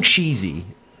so cheesy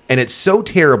and it's so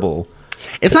terrible.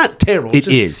 It's not terrible. It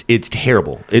is. It's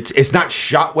terrible. It's not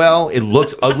shot well. It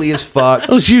looks ugly as fuck. It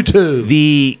was YouTube.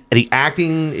 The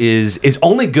acting is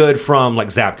only good from like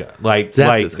Zabka.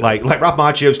 Zabka's good. Like Ralph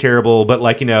Macchio's terrible, but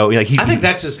like he's. I think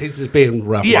that's just he's just being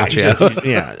rough. yeah, Macchio.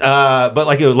 yeah. But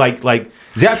like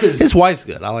Zabka's. His wife's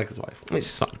good. I like his wife. It's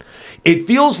just fun. It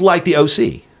feels like the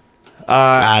OC.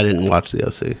 I didn't watch the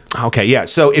OC. Okay, yeah.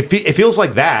 So it feels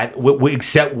like that,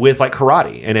 except with like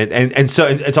karate, and so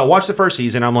I watched the first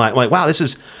season. I'm like, wow, this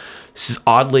is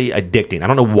oddly addicting. I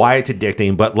don't know why it's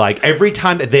addicting, but like every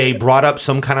time that they brought up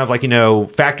some kind of like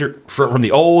factor from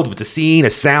the old with the scene, a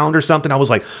sound or something, I was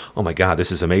like, oh my God,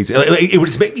 this is amazing. It would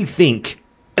just make me think.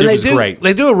 And it was great.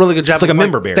 They do a really good job. It's like a of,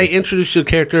 member berry. They introduce you to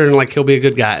a character and like he'll be a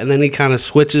good guy, and then he kind of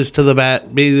switches to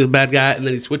be the bad guy, and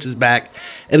then he switches back.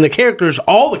 And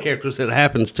all the characters that it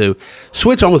happens to,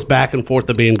 switch almost back and forth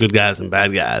to being good guys and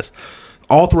bad guys,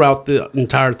 all throughout the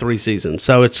entire 3 seasons.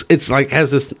 So it's like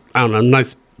has this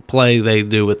nice play they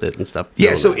do with it and stuff.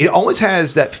 Yeah, so it always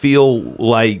has that feel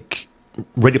like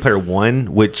Ready Player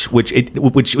One, which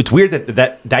it's weird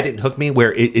that didn't hook me.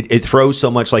 Where it throws so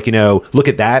much like look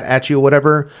at that at you or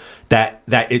whatever that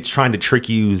it's trying to trick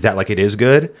you that like it is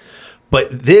good. But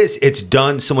it's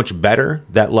done so much better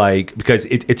that like because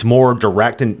it's more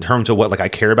direct in terms of what like I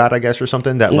care about, I guess, or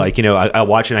something that like I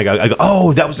watch it and I go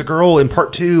oh, that was the girl in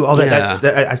part 2. Oh,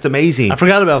 that's amazing. I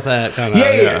forgot about that kind of.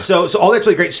 Yeah. So all that's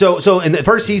really great. So in the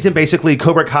first season, basically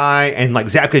Cobra Kai and like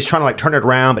Zabka is trying to like turn it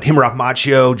around, but him and Ralph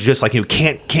Macchio just like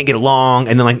can't get along,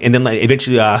 and then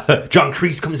eventually John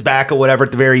Kreese comes back or whatever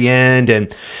at the very end, and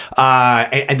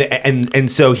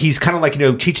so he's kind of like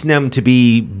teaching them to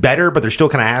be better, but they're still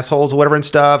kind of assholes or whatever and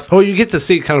stuff. Well, you get to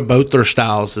see kind of both their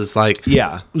styles. It's like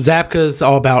Zabka's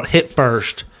all about hit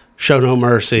first, show no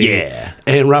mercy. Yeah.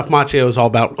 And Ralph Macchio is all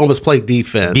about almost play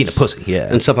defense. Being a pussy, yeah.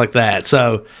 And stuff like that.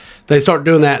 So they start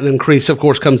doing that, and then Kreese, of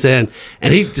course, comes in,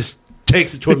 and he just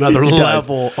takes it to another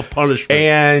level of punishment.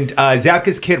 And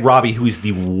Zabka's kid, Robbie, who is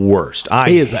the worst.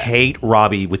 I hate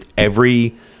Robbie with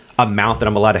every amount that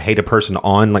I'm allowed to hate a person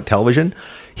on like television.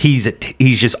 He's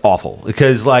just awful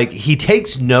because like he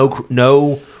takes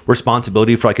no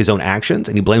responsibility for like his own actions,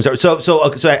 and he blames her. So at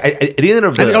the end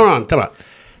of the hold on, talk about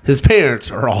his parents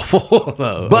are awful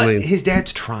though. But his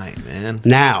dad's trying, man.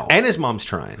 Now, and his mom's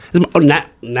trying.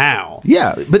 Now,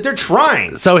 yeah, but they're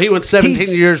trying. So he went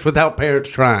 17 years without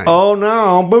parents trying. Oh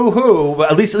no, boo hoo!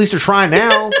 But at least they're trying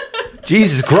now.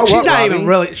 Jesus, grow up. She's not Robbie. even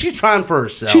really. She's trying for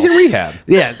herself. She's in rehab.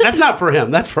 Yeah, that's not for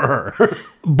him. That's for her.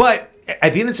 But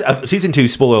at the end of season 2,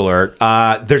 spoiler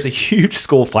alert, there's a huge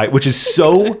school fight, which is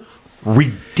so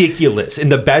ridiculous in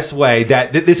the best way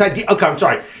that this idea. Okay, I'm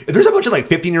sorry. If there's a bunch of like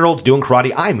 15-year-olds doing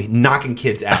karate, I'm knocking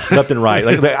kids out left and right.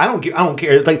 Like I don't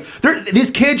care. Like these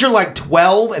kids are like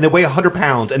 12 and they weigh 100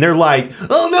 pounds, and they're like,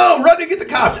 oh no, run to get the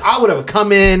cops. I would have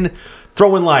come in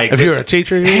throwing like. If you were a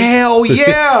teacher, hell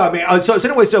yeah, man. So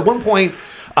anyway, so at one point.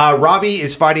 Robbie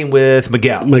is fighting with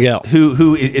Miguel.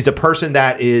 Who is a person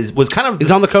that was kind of...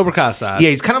 He's on the Cobra Kai side. Yeah,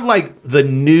 he's kind of like the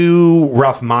new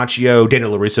Ralph Macchio,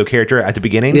 Daniel LaRusso character at the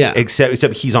beginning. Yeah. Except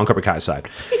he's on Cobra Kai's side.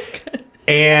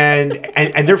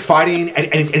 and they're fighting,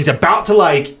 and he's about to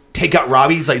like take out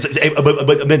Robbie. He's like,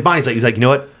 but then Bonnie's like, he's like, you know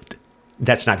what?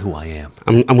 That's not who I am.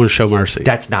 I'm going to show mercy.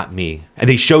 That's not me. And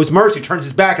he shows mercy, turns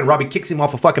his back, and Robbie kicks him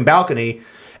off a fucking balcony.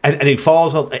 And he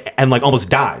falls and like almost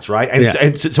dies, right?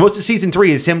 And so most of season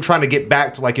 3 is him trying to get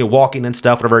back to like walking and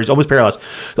stuff, whatever. He's almost paralyzed.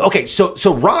 Okay, so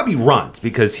Robbie runs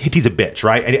because he's a bitch,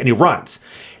 right? And he runs.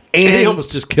 And he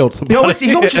almost just killed somebody.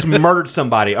 He almost just murdered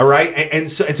somebody, all right?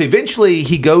 And so eventually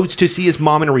he goes to see his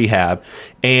mom in rehab,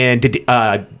 and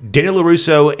Daniel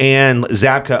LaRusso and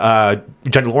Zabka,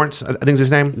 Johnny Lawrence, I think is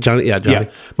his name. Johnny. Yeah.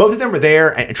 Both of them are there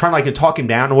and trying to like talk him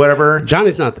down or whatever.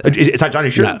 Johnny's not there. It's not Johnny,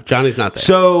 sure? No, Johnny's not there.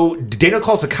 So Daniel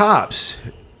calls the cops,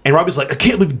 and Robbie's like, I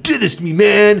can't believe you did this to me,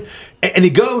 man. And he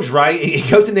goes, right? He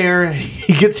goes in there,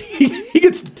 he gets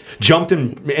jumped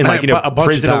in like,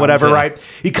 prison or whatever, right?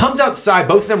 He comes outside,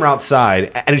 both of them are outside,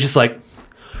 and it's just like,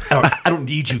 I don't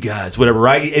need you guys, whatever,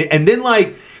 right? And then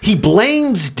like he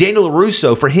blames Daniel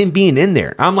LaRusso for him being in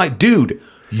there. I'm like, dude,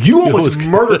 you almost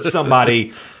murdered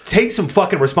somebody. Take some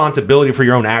fucking responsibility for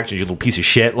your own actions, you little piece of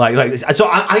shit. Like so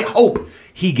I hope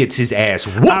he gets his ass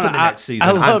whooped in the next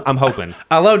season. I'm hoping.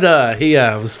 I loved he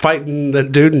was fighting the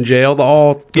dude in jail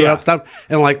all throughout the time,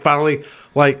 and like finally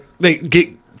like they get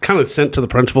kind of sent to the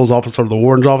principal's office or the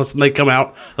warden's office, and they come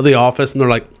out of the office and they're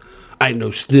like, I ain't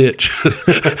no snitch.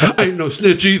 I ain't no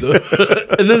snitch either.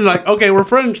 And then like, okay, we're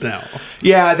friends now.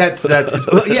 Yeah, that's yeah.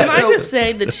 Can I just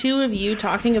say the two of you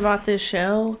talking about this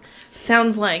show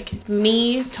sounds like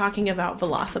me talking about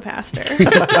Velocipaster.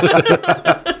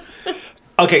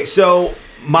 Okay, so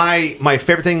my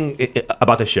favorite thing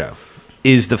about the show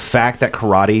is the fact that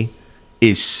karate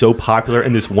is so popular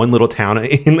in this one little town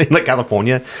in like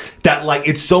California that like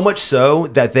it's so much so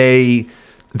that the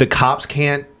cops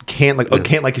can't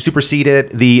supersede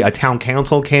it. The town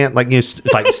council can't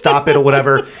stop it or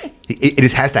whatever. It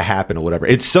just has to happen or whatever.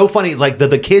 It's so funny. Like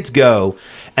the kids go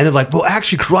and they're like, well,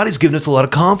 actually, karate's given us a lot of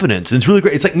confidence. And it's really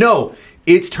great. It's like, no,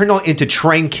 it's turned on into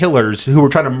trained killers who are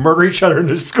trying to murder each other in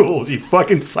the schools. You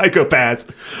fucking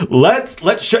psychopaths.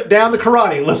 Let's shut down the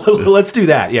karate. Let's do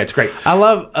that. Yeah, it's great. I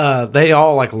love they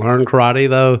all like learn karate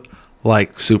though.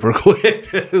 Like super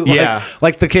quick.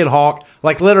 Like the kid Hawk.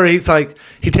 Like literally he's like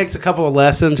he takes a couple of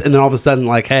lessons and then all of a sudden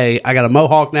like, hey, I got a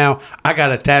mohawk now. I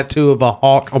got a tattoo of a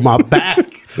hawk on my back.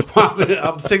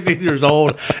 I'm 16 years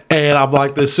old and I'm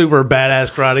like this super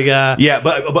badass karate guy. Yeah,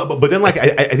 but then like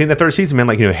I think the third season, man,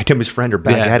 like him and his friend are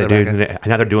back at it, dude. And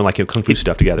now they're doing like kung fu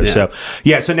stuff together.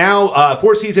 Yeah. So now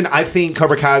fourth season, I think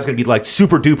Cobra Kai is gonna be like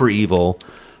super duper evil.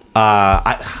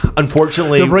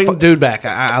 Unfortunately, to bring the dude back,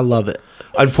 I love it.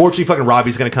 Unfortunately, fucking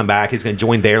Robbie's going to come back. He's going to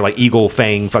join their like Eagle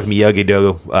Fang fucking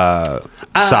Miyagi-Do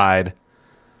side.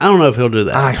 I don't know if he'll do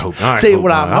that. I hope not. See,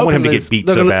 what I'm hoping I want him to get beat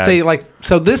so bad. See, like,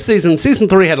 so this season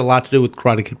 3 had a lot to do with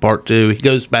Karate Kid Part 2. He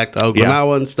goes back to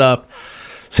Okinawa and stuff.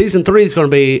 Season 3 is going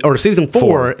to be, or season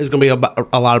 4 is going to be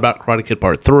a lot about Karate Kid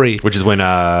Part 3. Which is when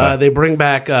they bring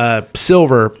back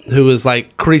Silver, who is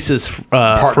like Kreese's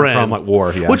friend. From like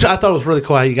War, yeah. Which I thought was really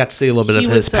cool how you got to see a little bit of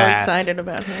his past. He was so excited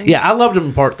about him. Yeah, I loved him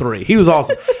in Part 3. He was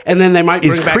awesome. And then they might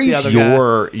bring back the other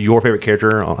guy. Your favorite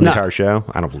character on the entire show?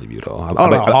 I don't believe you at all.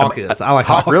 Hawk is. I like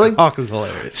Hawk. Really? Hawk is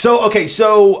hilarious. So, okay,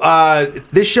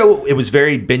 this show, it was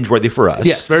very binge-worthy for us.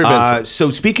 Yes, very binge-worthy. So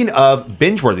speaking of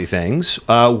binge-worthy things,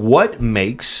 what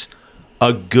makes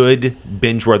a good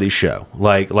binge-worthy show?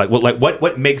 Like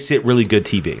what makes it really good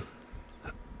TV?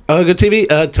 Good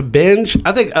TV to binge.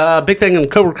 I think a big thing in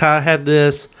Cobra Kai had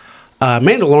this.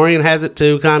 Mandalorian has it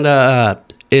too. Kind of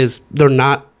is they're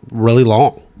not really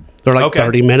long. They're like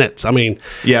 30 minutes. I mean,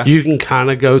 you can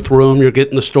kind of go through them. You're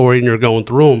getting the story and you're going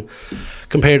through them.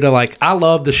 Compared to like, I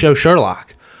love the show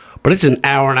Sherlock, but it's an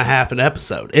hour and a half an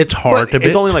episode. It's hard to binge.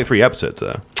 It's only like 3 episodes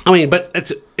though. I mean,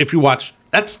 but if you watch,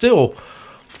 that's still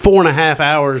 4.5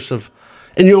 hours of,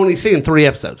 and you're only seeing 3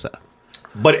 episodes though.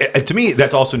 But to me,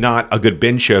 that's also not a good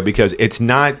binge show because it's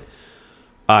not.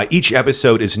 Each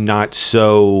episode is not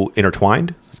so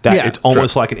intertwined. That Yeah, it's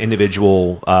almost like an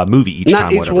individual movie each Not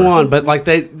time. each whatever. one, but like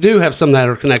they do have some that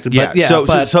are connected. Yeah. But yeah, so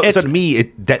but so it's- to me,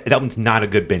 that one's not a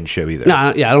good binge show either.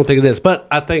 No, yeah, I don't think it is. But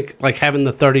I think like having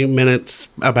the 30 minutes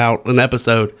about an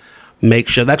episode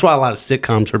makes sure. That's why a lot of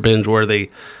sitcoms are binge worthy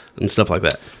and stuff like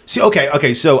that. See,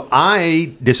 okay. So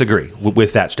I disagree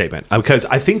with that statement because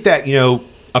I think that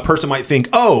a person might think,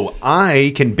 oh,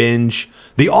 I can binge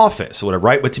The Office or whatever,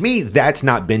 right? But to me, that's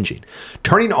not binging.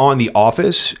 Turning on The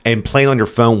Office and playing on your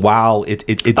phone while it's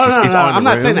No, on in the I'm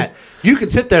not room. saying that. You can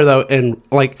sit there though and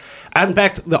like. In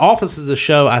fact, The Office is a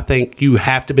show I think you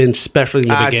have to binge, especially in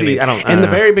the beginning. See, I don't. In the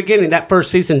very beginning, that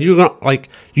first season, you're gonna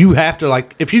you have to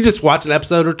if you just watch an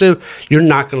episode or two, you're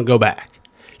not gonna go back.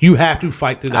 You have to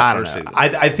fight through that I don't first know.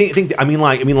 season. I think I mean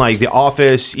like The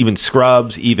Office, even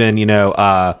Scrubs, even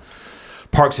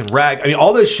Parks and Rec. I mean,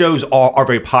 all those shows are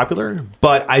very popular,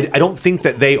 but I don't think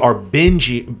that they are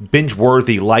binge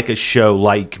worthy like a show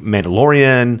like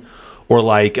Mandalorian or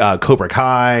like Cobra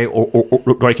Kai or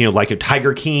like a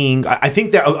Tiger King. I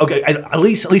think that at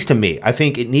least to me, I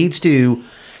think it needs to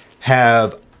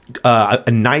have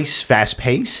a nice fast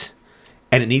pace.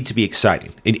 And it needs to be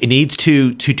exciting. It needs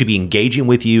to be engaging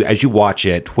with you as you watch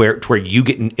it, to where you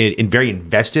get in very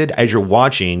invested as you're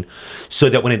watching, so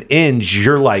that when it ends,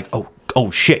 you're like,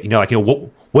 oh shit,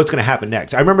 what's going to happen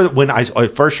next? I remember when I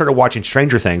first started watching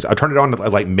Stranger Things, I turned it on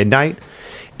at like midnight,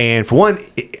 and for one,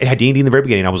 it had D&D in the very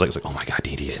beginning. I was like, oh my god,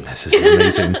 D&D's in this. This is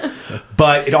amazing.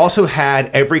 But it also had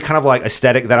every kind of like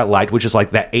aesthetic that I liked, which is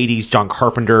like that 80s John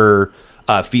Carpenter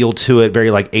feel to it, very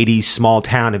like 80s small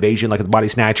town invasion, like the Body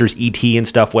Snatchers, E.T. and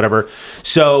stuff, whatever.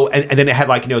 So, and then it had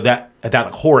like, that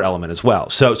like horror element as well.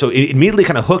 So it immediately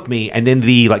kind of hooked me. And then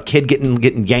the like kid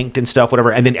getting yanked and stuff,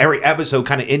 whatever. And then every episode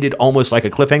kind of ended almost like a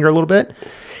cliffhanger a little bit.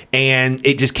 And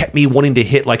it just kept me wanting to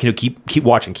hit like, keep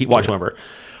watching, whatever.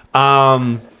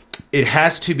 It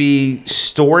has to be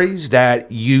stories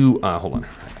that you, hold on.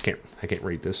 I can't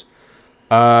read this.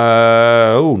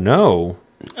 Oh no.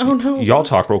 Oh no! Y'all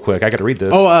talk real quick. I got to read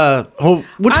this.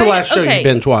 What's the last show okay. you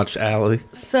binge watched, Allie?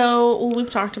 So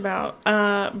we've talked about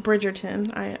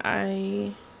Bridgerton.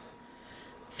 I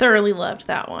thoroughly loved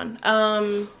that one.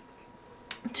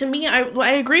 To me,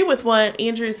 I agree with what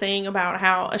Andrew is saying about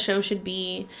how a show should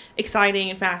be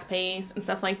exciting and fast paced and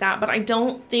stuff like that. But I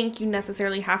don't think you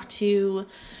necessarily have to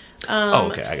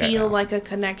feel like a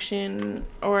connection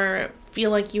or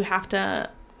feel like you have to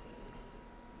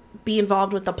be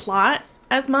involved with the plot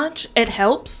as much. It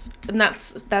helps, and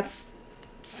that's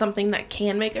something that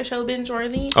can make a show binge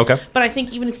worthy. Okay. But I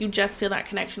think even if you just feel that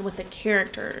connection with the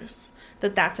characters,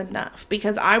 that's enough.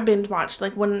 Because I binge watched,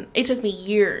 like, when it took me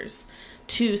years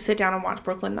to sit down and watch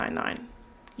Brooklyn Nine-Nine.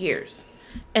 Years.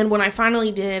 And when I finally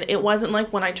did, it wasn't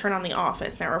like when I turn on The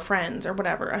Office now, or Friends or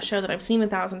whatever, a show that I've seen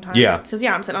 1,000 times. Yeah. Because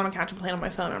I'm sitting on a couch and playing on my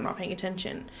phone and I'm not paying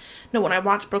attention. No, when I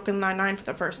watched Brooklyn Nine-Nine for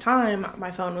the first time,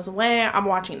 my phone was away. I'm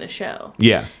watching the show.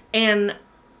 Yeah. And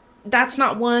that's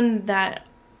not one that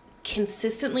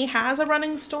consistently has a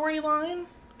running storyline,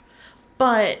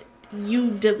 but you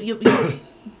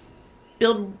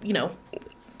build,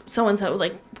 so-and-so,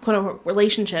 like, quote-unquote,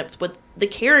 relationships with the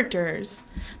characters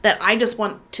that I just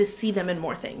want to see them in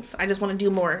more things. I just want to do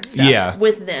more stuff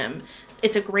with them.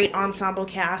 It's a great ensemble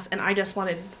cast, and I just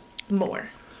wanted more.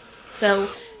 So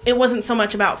it wasn't so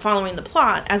much about following the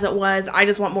plot as it was, I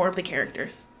just want more of the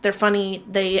characters. They're funny.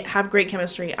 They have great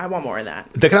chemistry. I want more of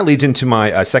that. That kind of leads into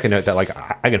my second note that like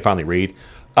I can finally read.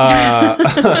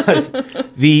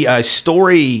 The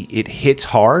story, it hits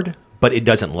hard, but it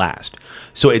doesn't last.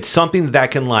 So it's something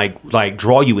that can like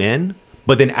draw you in,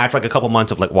 but then after like a couple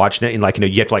months of like watching it and like,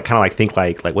 you have to like kind of like think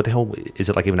like what the hell is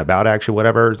it like even about actually,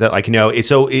 whatever, that like,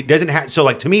 so it doesn't have, so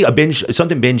like to me,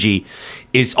 something bingey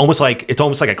is almost like a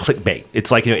clickbait. It's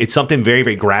like, it's something very,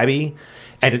 very grabby.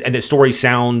 And the story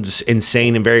sounds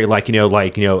insane and very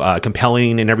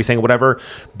compelling and everything or whatever.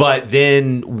 But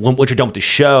then once you're done with the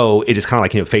show, it just kind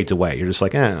of like fades away. You're just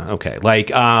like, okay.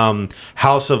 Like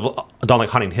House of Dawn, like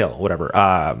Haunting Hill, whatever.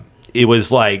 It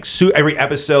was like every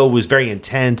episode was very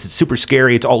intense. It's super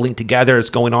scary. It's all linked together.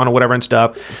 It's going on or whatever and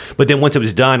stuff. But then once it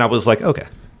was done, I was like, okay.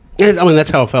 I mean,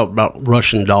 that's how I felt about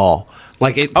Russian Doll.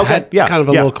 Like it had kind of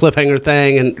a little cliffhanger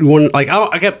thing, and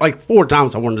I kept like 4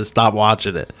 times I wanted to stop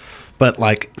watching it. But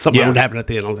like something would happen at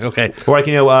the end. I was like, okay. Or like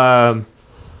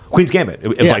Queen's Gambit.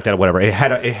 It was like that or whatever.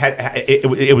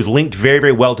 It was linked very,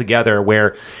 very well together.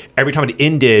 Where every time it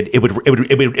ended,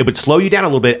 it would slow you down a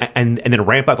little bit and then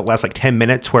ramp up the last like 10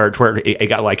 minutes where it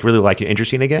got like really like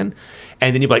interesting again.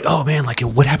 And then you'd be like, oh man, like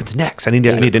what happens next? I need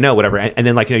to know whatever. And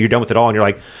then like you're done with it all and you're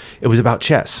like, it was about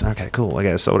chess. Okay, cool. I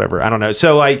guess so whatever. I don't know.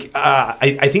 So like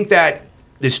I think that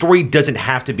the story doesn't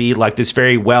have to be like this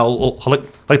very well,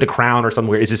 like The Crown or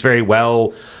somewhere. It's just very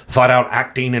well thought out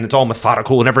acting, and it's all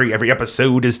methodical, and every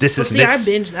episode is this, See, this. I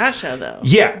binged that show though.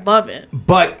 Yeah. Love it.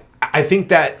 But I think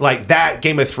that like that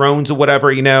Game of Thrones or whatever,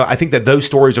 I think that those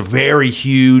stories are very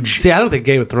huge. See, I don't think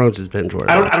Game of Thrones is binge worthy.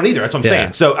 I don't either. That's what I'm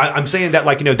saying. So I'm saying that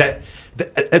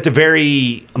that's a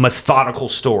very methodical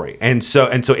story, and so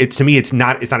it's, to me, it's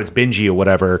not as bingey or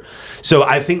whatever. So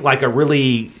I think like a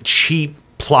really cheap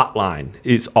plot line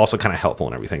is also kind of helpful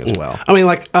and everything as well. I mean,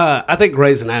 I think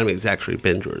Grey's Anatomy is actually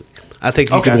binge worthy. I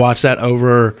think you Okay. could watch that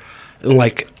over, and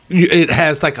it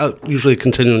has usually a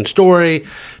continuing story,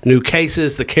 new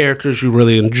cases, the characters you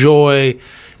really enjoy, and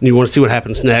you want to see what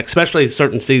happens next. Especially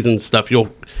certain seasons stuff, you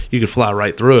could fly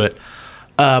right through it.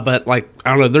 But I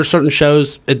don't know, there's certain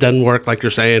shows it doesn't work like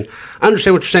you're saying. I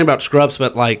understand what you're saying about Scrubs,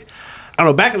 but I don't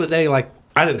know, back in the day,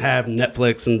 I didn't have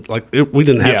Netflix and we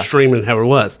didn't have streaming how it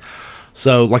was.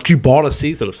 So you bought a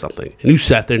season of something and you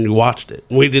sat there and you watched it.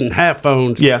 And we didn't have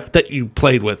phones that you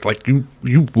played with. You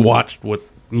watched what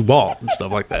you bought and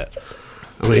stuff like that.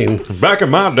 I mean, back in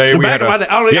my day, we had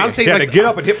to get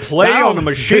up and hit play on the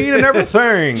machine and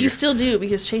everything. You still do,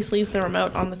 because Chase leaves the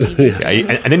remote on the TV.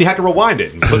 And then you have to rewind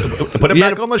it and put it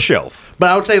back on the shelf. But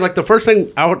I would say the first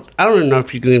thing I don't even know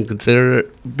if you can even consider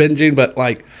it binging, but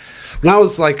when I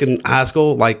was in high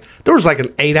school, there was an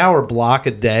 8-hour block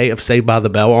a day of Saved by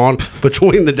the Bell on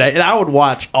between the day, and I would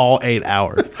watch all 8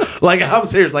 hours. I'm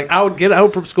serious. I would get home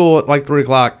from school at 3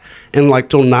 o'clock and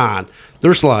till 9.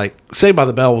 There's Saved by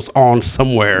the Bell was on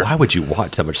somewhere. Why would you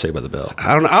watch that much Saved by the Bell?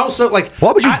 I don't know. I also why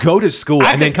would you go to school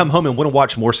and then come home and want to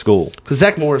watch more school? Because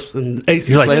Zach Morris and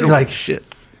AC You're Slater like shit.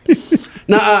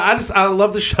 No, I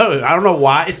love the show. I don't know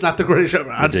why it's not the greatest show.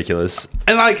 Ridiculous.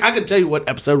 And I could tell you what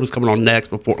episode was coming on next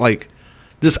before.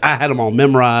 I had them all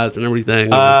memorized and everything.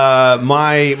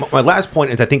 My last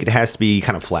point is I think it has to be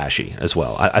kind of flashy as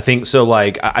well. I think so.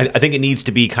 I think it needs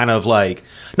to be kind of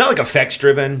not effects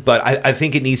driven, but I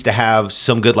think it needs to have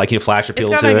some good flash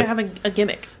appeal It's to got it. to have a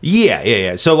gimmick.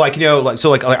 Yeah. So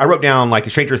I wrote down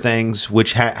Stranger Things,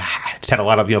 which had a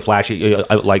lot of flashy it's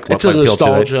a appeal to it.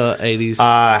 nostalgia 80s.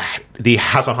 The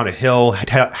House on Haunted Hill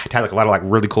had a lot of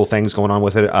really cool things going on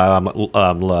with it.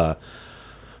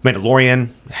 Mandalorian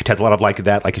has a lot of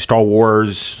that, Star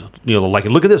Wars.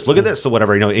 Look at this, or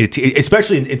whatever.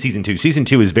 Especially in season 2. Season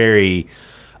 2 is very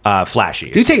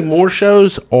flashy. Do you think more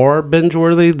shows are binge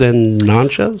worthy than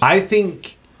non-shows? I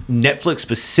think Netflix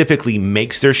specifically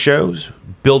makes their shows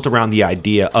built around the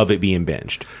idea of it being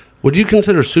binged. Would you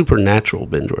consider Supernatural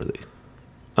binge worthy?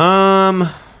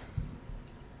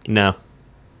 No.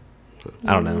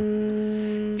 I don't know.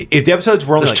 If the episodes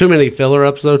were only There's too many filler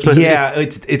episodes. yeah,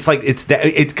 it's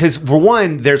because for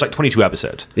one, there's 22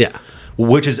 episodes. Yeah.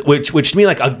 Which to me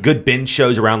a good binge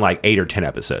shows around 8 or 10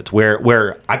 episodes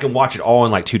where I can watch it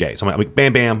all in 2 days. I'm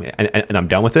bam bam and I'm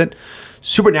done with it.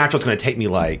 Supernatural's going to take me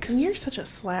You're such a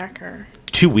slacker.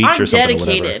 2 weeks I'm or something.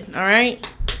 dedicated. All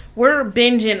right. We're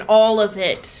binging all of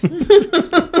it.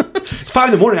 It's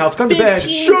 5 a.m. Alex. Come to bed.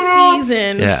 15 Shut up.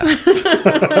 seasons. Yeah.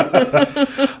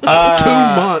 2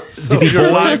 months of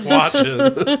your life watching.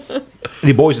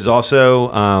 The Boys is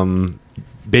also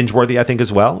binge worthy, I think,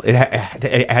 as well. It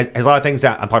has a lot of things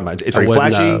that I'm talking about. It's very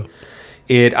flashy. Know.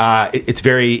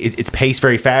 It's paced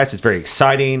very fast. It's very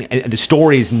exciting, and the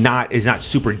story is not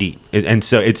super deep, and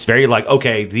so it's very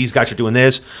okay, these guys are doing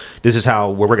this. This is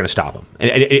how we're going to stop them,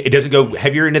 and it doesn't go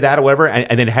heavier into that or whatever.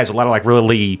 And then it has a lot of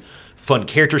really fun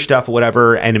character stuff or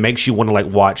whatever, and it makes you want to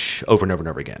watch over and over and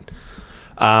over again.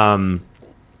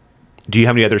 Do you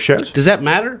have any other shows? Does that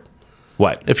matter?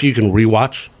 What if you can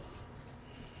rewatch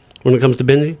when it comes to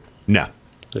binging? No.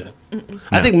 Yeah.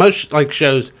 I think most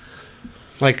shows.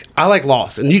 I like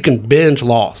Lost, and you can binge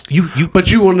Lost.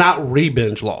 But you will not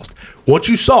re-binge Lost. Once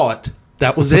you saw it,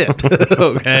 that was it.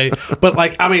 Okay, but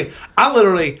I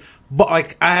literally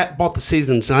I bought the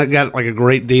seasons, and I got a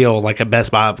great deal at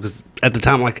Best Buy, because at the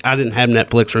time I didn't have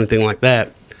Netflix or anything like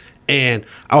that, and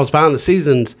I was buying the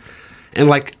seasons, and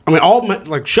all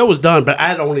my show was done, but I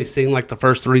had only seen the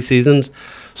first 3 seasons,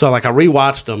 so I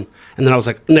rewatched them, and then I was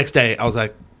next day I was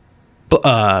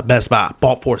Best Buy,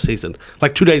 bought 4th season.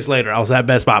 2 days later, I was at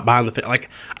Best Buy buying the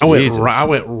I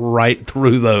went right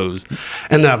through those,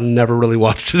 and I've never really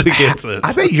watched it again since.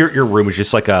 I bet your room is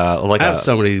just I have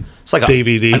so many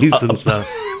DVDs and stuff.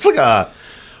 It's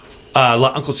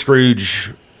Uncle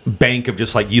Scrooge bank of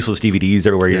just useless DVDs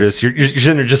everywhere. You're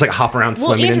sitting there just hopping around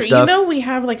swimming Andrew, and stuff. we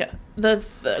have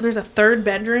there's a 3rd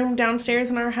bedroom downstairs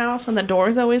in our house, and the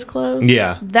door's always closed.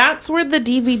 Yeah, that's where the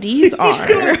DVDs are.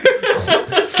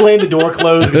 slam the door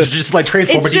closed. It's just like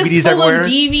Transformer It's just DVDs full everywhere. of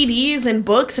DVDs and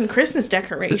books and Christmas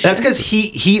decorations. That's because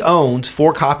he owns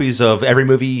 4 copies of every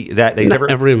movie that they've Not ever.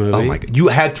 every movie. Oh my god! You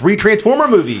had 3 Transformer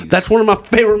movies. That's one of my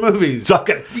favorite movies. Suck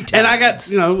it. And I got,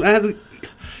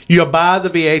 you buy the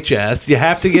VHS, you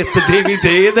have to get the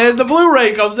DVD, and then the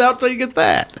Blu-ray comes out till you get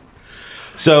that.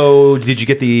 So did you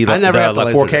get the I never had the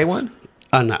 4K Laserdisc. one?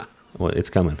 No. Well, it's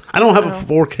coming. I don't have a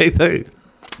 4K thing.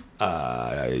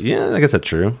 Yeah, I guess that's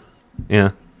true.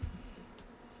 Yeah.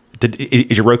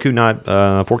 Is your Roku not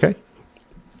 4K?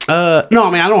 No,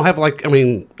 I mean, I don't have like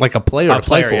a player to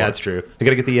play for. Yeah, that's true. You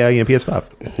gotta get the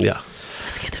PS5. Yeah.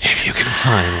 If you can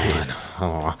find one.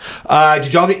 Oh.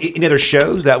 Did y'all have any other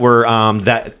shows that were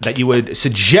that you would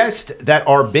suggest that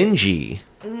are bingey?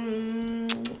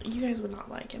 You guys would not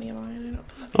like any of mine, I don't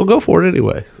think. I'll go for it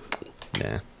anyway.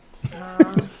 Yeah.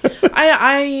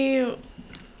 I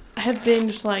have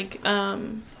binged like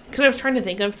because I was trying to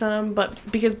think of some, but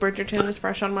because Bridgerton was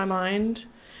fresh on my mind,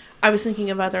 I was thinking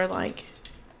of other like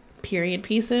period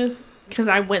pieces because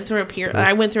I went through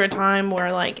a time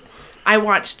where like I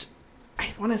watched, I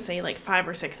want to say like 5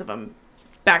 or 6 of them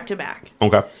back to back.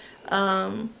 Okay.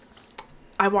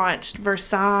 I watched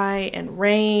Versailles and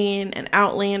Reign and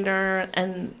Outlander,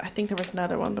 and I think there was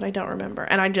another one, but I don't remember.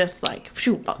 And I just like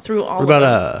through all. What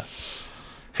about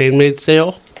Handmaid's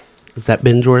Tale? Is that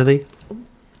binge worthy?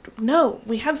 No,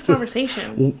 we had this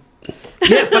conversation.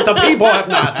 Yes, but the people have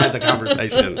not had the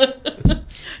conversation.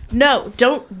 No,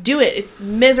 don't do it. It's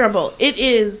miserable. It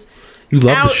is. You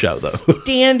love the show, though.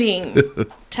 Outstanding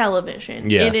television.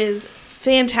 Yeah. It is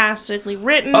fantastically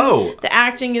written. Oh. The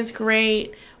acting is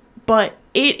great, but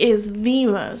it is the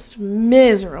most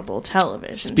miserable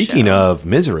television Speaking show. of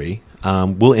misery,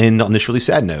 we'll end on this really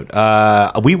sad note.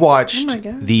 We watched Oh my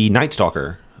God. the Night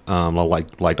Stalker,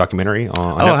 like documentary on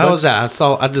Oh, Netflix. how was that?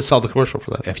 I just saw the commercial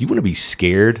for that. If you want to be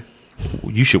scared,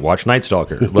 you should watch Night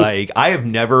Stalker. Like, I have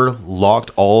never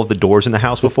locked all of the doors in the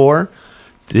house before.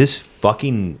 This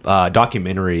fucking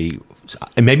documentary,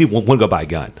 it made me want to go buy a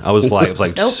gun. I was like,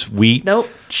 Nope. sweet Nope.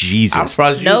 Jesus. I'm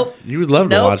surprised you, Nope. you would love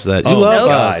to Nope. watch that. You Oh, love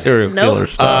God. serial Nope. killer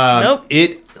stuff. Nope.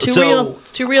 It Too so real.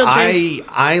 It's too real, Chase.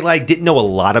 I like didn't know a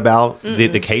lot about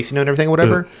the case, and everything,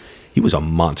 whatever. He was a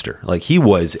monster. Like, he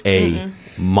was a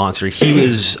monster. He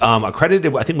was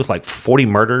accredited, I think, with like 40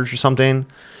 murders or something.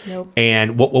 Nope.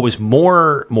 And what was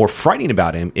more frightening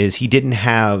about him is he didn't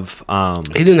have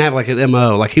He didn't have like an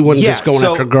MO. Like he wasn't just going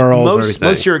after girls or anything.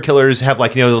 Most serial killers have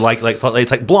like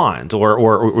it's like blondes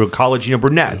or college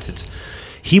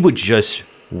brunettes. He would just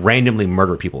randomly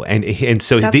murder people, and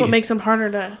so That's what makes him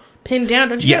harder to pin down.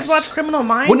 Don't you Yes. guys watch Criminal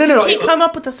Minds? Well, no. You can't come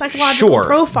up with a psychological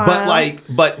profile.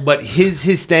 But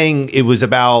his thing, it was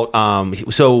about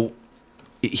so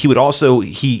he would also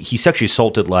he sexually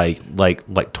assaulted like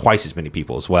twice as many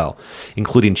people as well,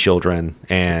 including children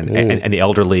and the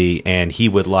elderly, and he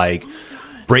would like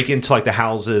break into like the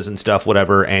houses and stuff,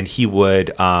 whatever, and he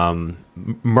would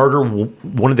murder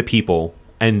one of the people,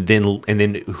 and then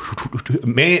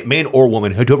man or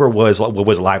woman, whoever was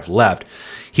alive left,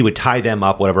 he would tie them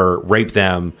up, whatever, rape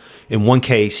them. In one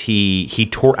case, he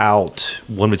tore out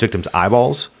one of his victims'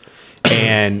 eyeballs,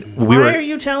 and Why are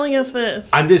you telling us this?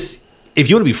 I'm just. If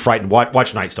you want to be frightened,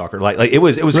 watch Night Stalker. Like it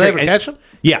was. Did they ever catch him?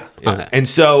 Yeah. Okay. And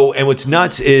what's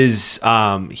nuts is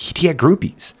he had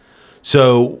groupies.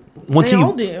 So once They he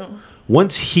all do.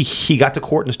 once he got to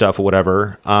court and stuff or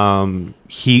whatever,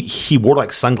 he wore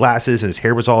like sunglasses and his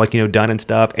hair was all like done and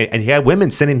stuff, and he had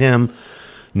women sending him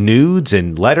nudes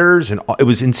and letters, and it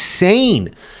was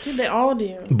insane. Dude, they all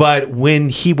do. But when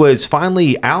he was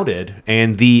finally outed,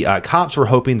 and the cops were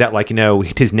hoping that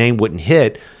his name wouldn't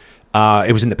hit.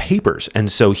 It was in the papers, and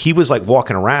so he was like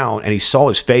walking around, and he saw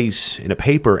his face in a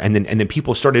paper, and then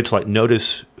people started to like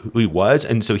notice who he was,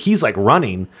 and so he's like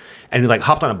running, and he like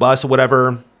hopped on a bus or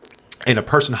whatever, and a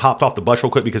person hopped off the bus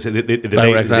real quick because they knew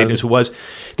who it was.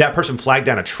 That person flagged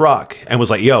down a truck and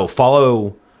was like, "Yo,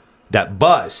 follow that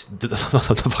bus, the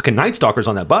fucking Night Stalker's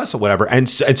on that bus or whatever." And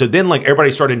so then like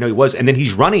everybody started to know who he was, and then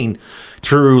he's running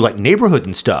through like neighborhoods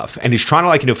and stuff, and he's trying to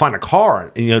like find a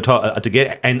car to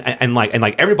get and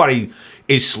everybody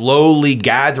is slowly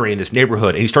gathering in this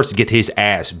neighborhood, and he starts to get his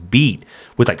ass beat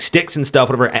with like sticks and stuff,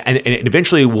 whatever. And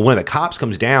eventually one of the cops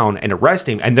comes down and arrests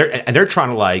him, and they're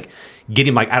trying to like get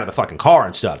him like out of the fucking car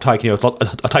and stuff, take him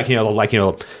out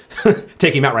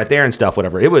right there and stuff,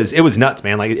 whatever. It was nuts,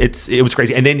 man. Like it was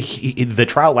crazy. And then the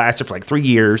trial lasted for like 3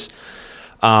 years.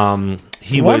 Why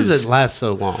does it last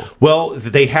so long? Well,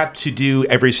 they have to do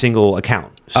every single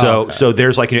account. So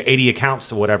there's like 80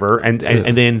 accounts or whatever, and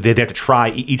then they have to try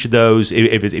each of those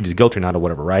if it's guilty or not or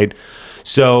whatever, right?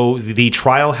 So the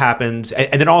trial happens,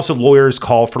 and then also lawyers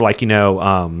call for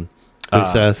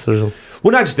Recess or something.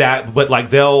 Well, not just that, but like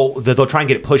they'll try and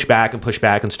get it pushed back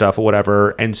and stuff or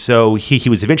whatever. And so he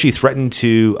was eventually threatened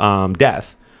to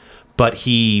death, but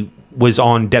he was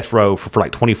on death row for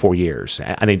like 24 years,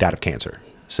 and he died of cancer.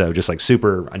 So just like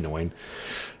super annoying.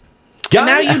 And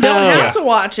now you don't have to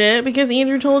watch it because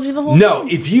Andrew told you the whole No,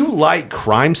 thing. if you like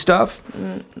crime stuff,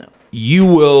 No. you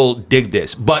will dig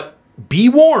this. But be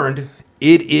warned,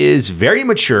 it is very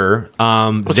mature.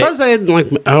 As far as they had, like,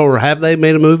 or have they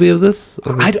made a movie of this?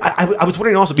 I was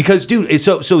wondering also because, dude,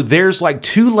 so there's like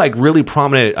two like really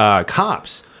prominent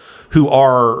cops who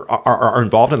are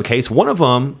involved in the case. One of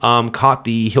them caught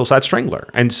the Hillside Strangler,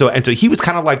 and so he was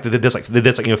kind of like this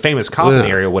famous cop in the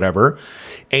area, or whatever.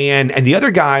 And the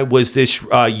other guy was this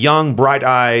young,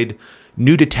 bright-eyed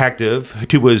new detective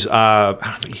who was I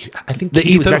think The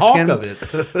he was Ethan Mexican, Hawke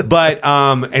of it. but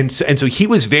and so he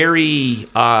was very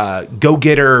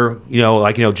go-getter,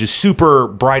 just super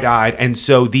bright-eyed. And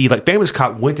so the like famous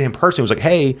cop went to him personally and was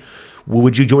like, hey, well,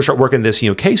 would you want to start working this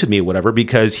case with me or whatever,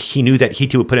 because he knew that he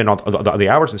too would put in all the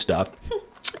hours and stuff.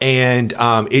 And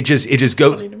it just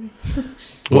goes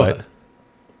what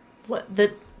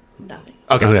Nothing.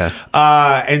 Okay.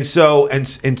 And so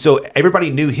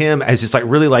everybody knew him as this like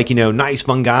really like nice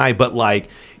fun guy, but like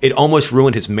it almost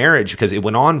ruined his marriage because it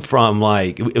went on from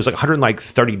like it was like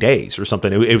 130 days or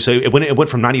something. It went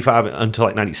from 95 until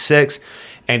like 96,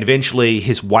 and eventually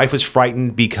his wife was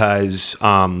frightened because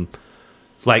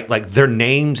like their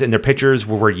names and their pictures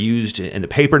were used in the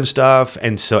paper and stuff,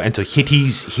 and so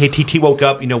he woke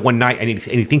up one night and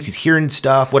he thinks he's hearing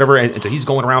stuff, whatever, and so he's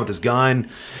going around with his gun,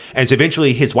 and so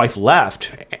eventually his wife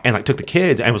left and like took the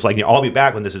kids and was like, I'll be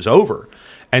back when this is over,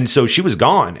 and so she was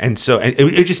gone, and so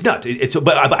it's just nuts.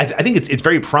 But I think it's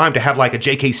very prime to have like a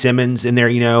J.K. Simmons in there,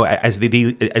 as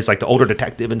like the older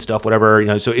detective and stuff,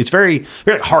 whatever, so it's very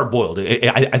very hard boiled.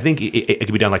 I think it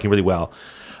could be done like really well.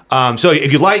 So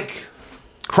if you like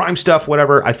crime stuff,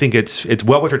 whatever, I think it's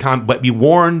well worth your time. But be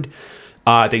warned,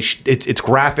 it's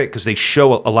graphic because they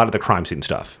show a lot of the crime scene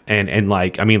stuff, and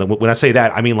like when I say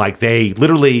that, I mean like they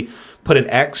literally put an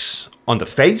X on the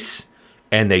face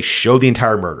and they show the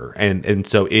entire murder, and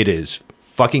so it is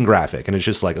fucking graphic, and it's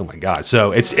just like, oh my god.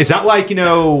 So it's not like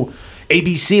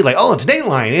ABC like, oh, it's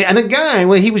Dateline, and the guy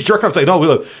when he was jerking off, it's like, no,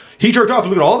 look, he jerked off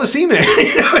and look at all the semen.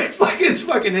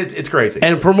 It's crazy.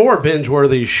 And for more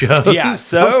binge-worthy shows, Yeah,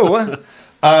 so.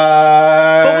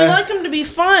 But we like them to be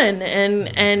fun and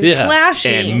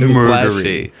flashy. And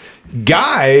murdery.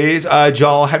 Guys,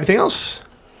 y'all have anything else?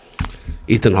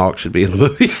 Ethan Hawke should be in the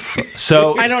movie.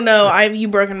 So I don't know. You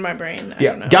broken my brain. I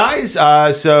don't know. Guys,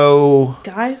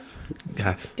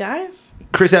 Guys?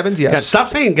 Chris Evans, yes. Yeah,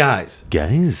 stop saying guys.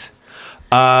 Guys.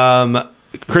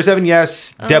 Chris Evans,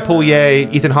 yes. Deadpool, yay.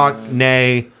 Ethan Hawke,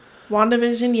 nay.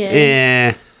 WandaVision, yay.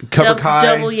 Yeah. Cobra Kai.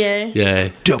 Double yay.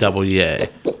 Yay. Double yay.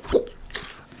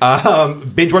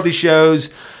 Binge-worthy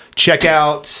shows. Check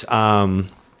out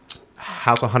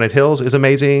House of Haunted Hills is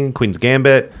amazing. Queen's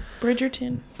Gambit.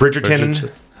 Bridgerton.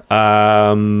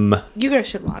 You guys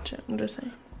should watch it. I'm just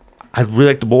saying. I really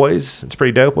like The Boys. It's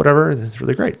pretty dope. Whatever. It's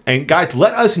really great. And guys,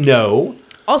 let us know.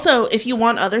 Also, if you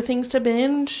want other things to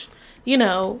binge,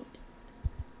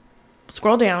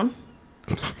 scroll down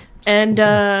and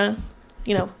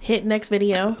hit next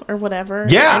video or whatever.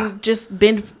 Yeah. And just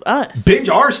binge us. Binge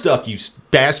our stuff, you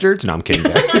bastards. No, I'm kidding,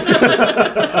 guys.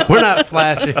 We're not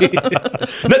flashy.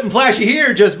 Nothing flashy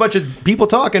here, just a bunch of people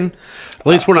talking. At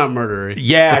least we're not murdery.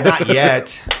 Yeah, not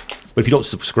yet. But if you don't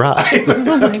subscribe.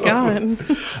 Oh my god.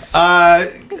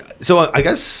 So I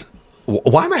guess,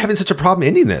 why am I having such a problem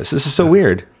ending this? This is so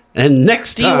weird. And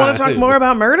next Do you want to talk more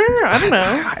about murder? I don't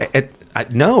know.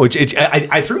 No,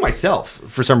 I threw myself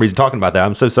for some reason talking about that.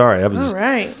 I'm so sorry. That was all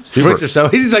right. super.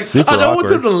 He's like, super I don't want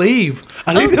them awkward. to leave.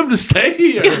 I need them to stay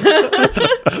here.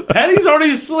 Patty's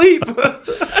already asleep.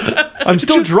 I'm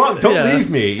still drunk. Don't Yeah.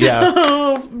 leave me. Yeah.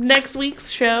 So, next week's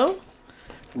show,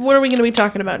 what are we going to be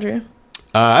talking about, Drew?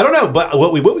 I don't know, but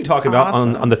what we will be talking about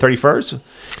Awesome. on the 31st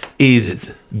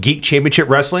is Geek Championship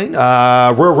Wrestling,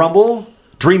 Royal Rumble,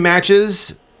 dream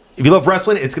matches. If you love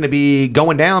wrestling, it's going to be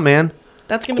going down, man.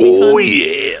 That's going to be fun. Oh,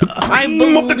 yeah. I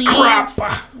Cream of the believe. crop.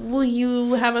 Will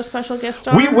you have a special guest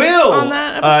star? We will. On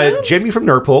that episode? Jamie from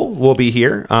Nerdpool will be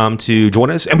here to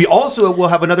join us, and we also will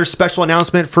have another special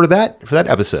announcement for that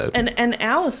episode. And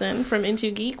Allison from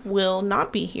Into Geek will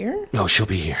not be here. No, she'll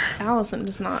be here. Allison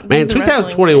does not. Man, do the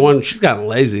wrestling 2021, she's gotten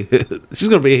lazy. She's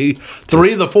going to be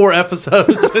 3 of the 4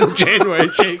 episodes in January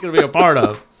she ain't going to be a part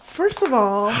of. First of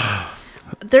all,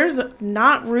 there's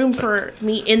not room for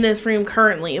me in this room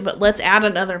currently, but let's add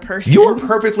another person. You're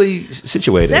perfectly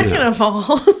situated. Second of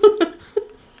all,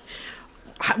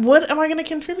 What am I going to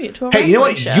contribute to a Hey, you know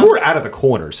what? wrestling show? You were out of the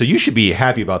corner, so you should be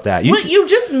happy about that. What, you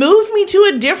just moved me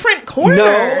to a different corner.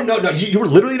 No. You were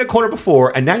literally in a corner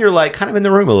before, and now you're like kind of in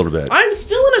the room a little bit. I'm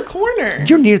still in a corner.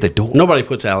 You're near the door. Nobody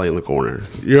puts Allie in the corner.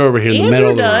 You're over here in the middle Andrew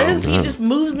of the does. room. He just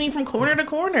moves me from corner to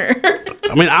corner.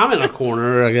 I mean, I'm in a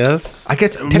corner, I guess. I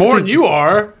guess More technically- than you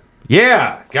are.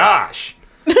 Yeah, gosh.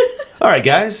 All right,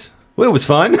 guys. Well, it was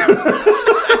fun.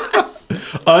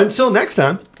 Until next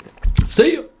time.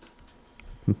 See you.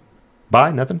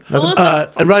 Bye. Nothing. Follow Nothing. us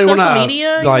on Everybody want social to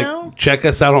media, like you know? check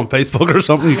us out on Facebook or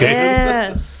something? You can.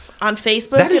 Yes. On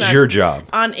Facebook. That is and your job.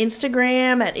 On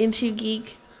Instagram at Into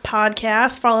Geek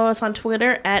Podcast. Follow us on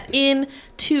Twitter at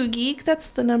Into Geek. That's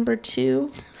the number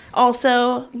 2.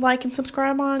 Also, like and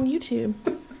subscribe on YouTube.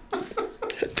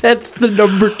 That's the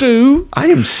number 2. I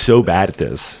am so bad at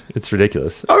this. It's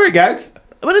ridiculous. All right, guys.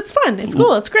 But it's fun. It's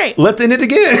cool. It's great. Let's end it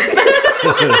again.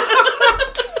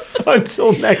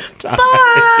 Until next time.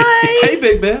 Bye. Hey,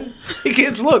 Big Ben. Hey,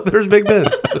 kids, look, there's Big Ben.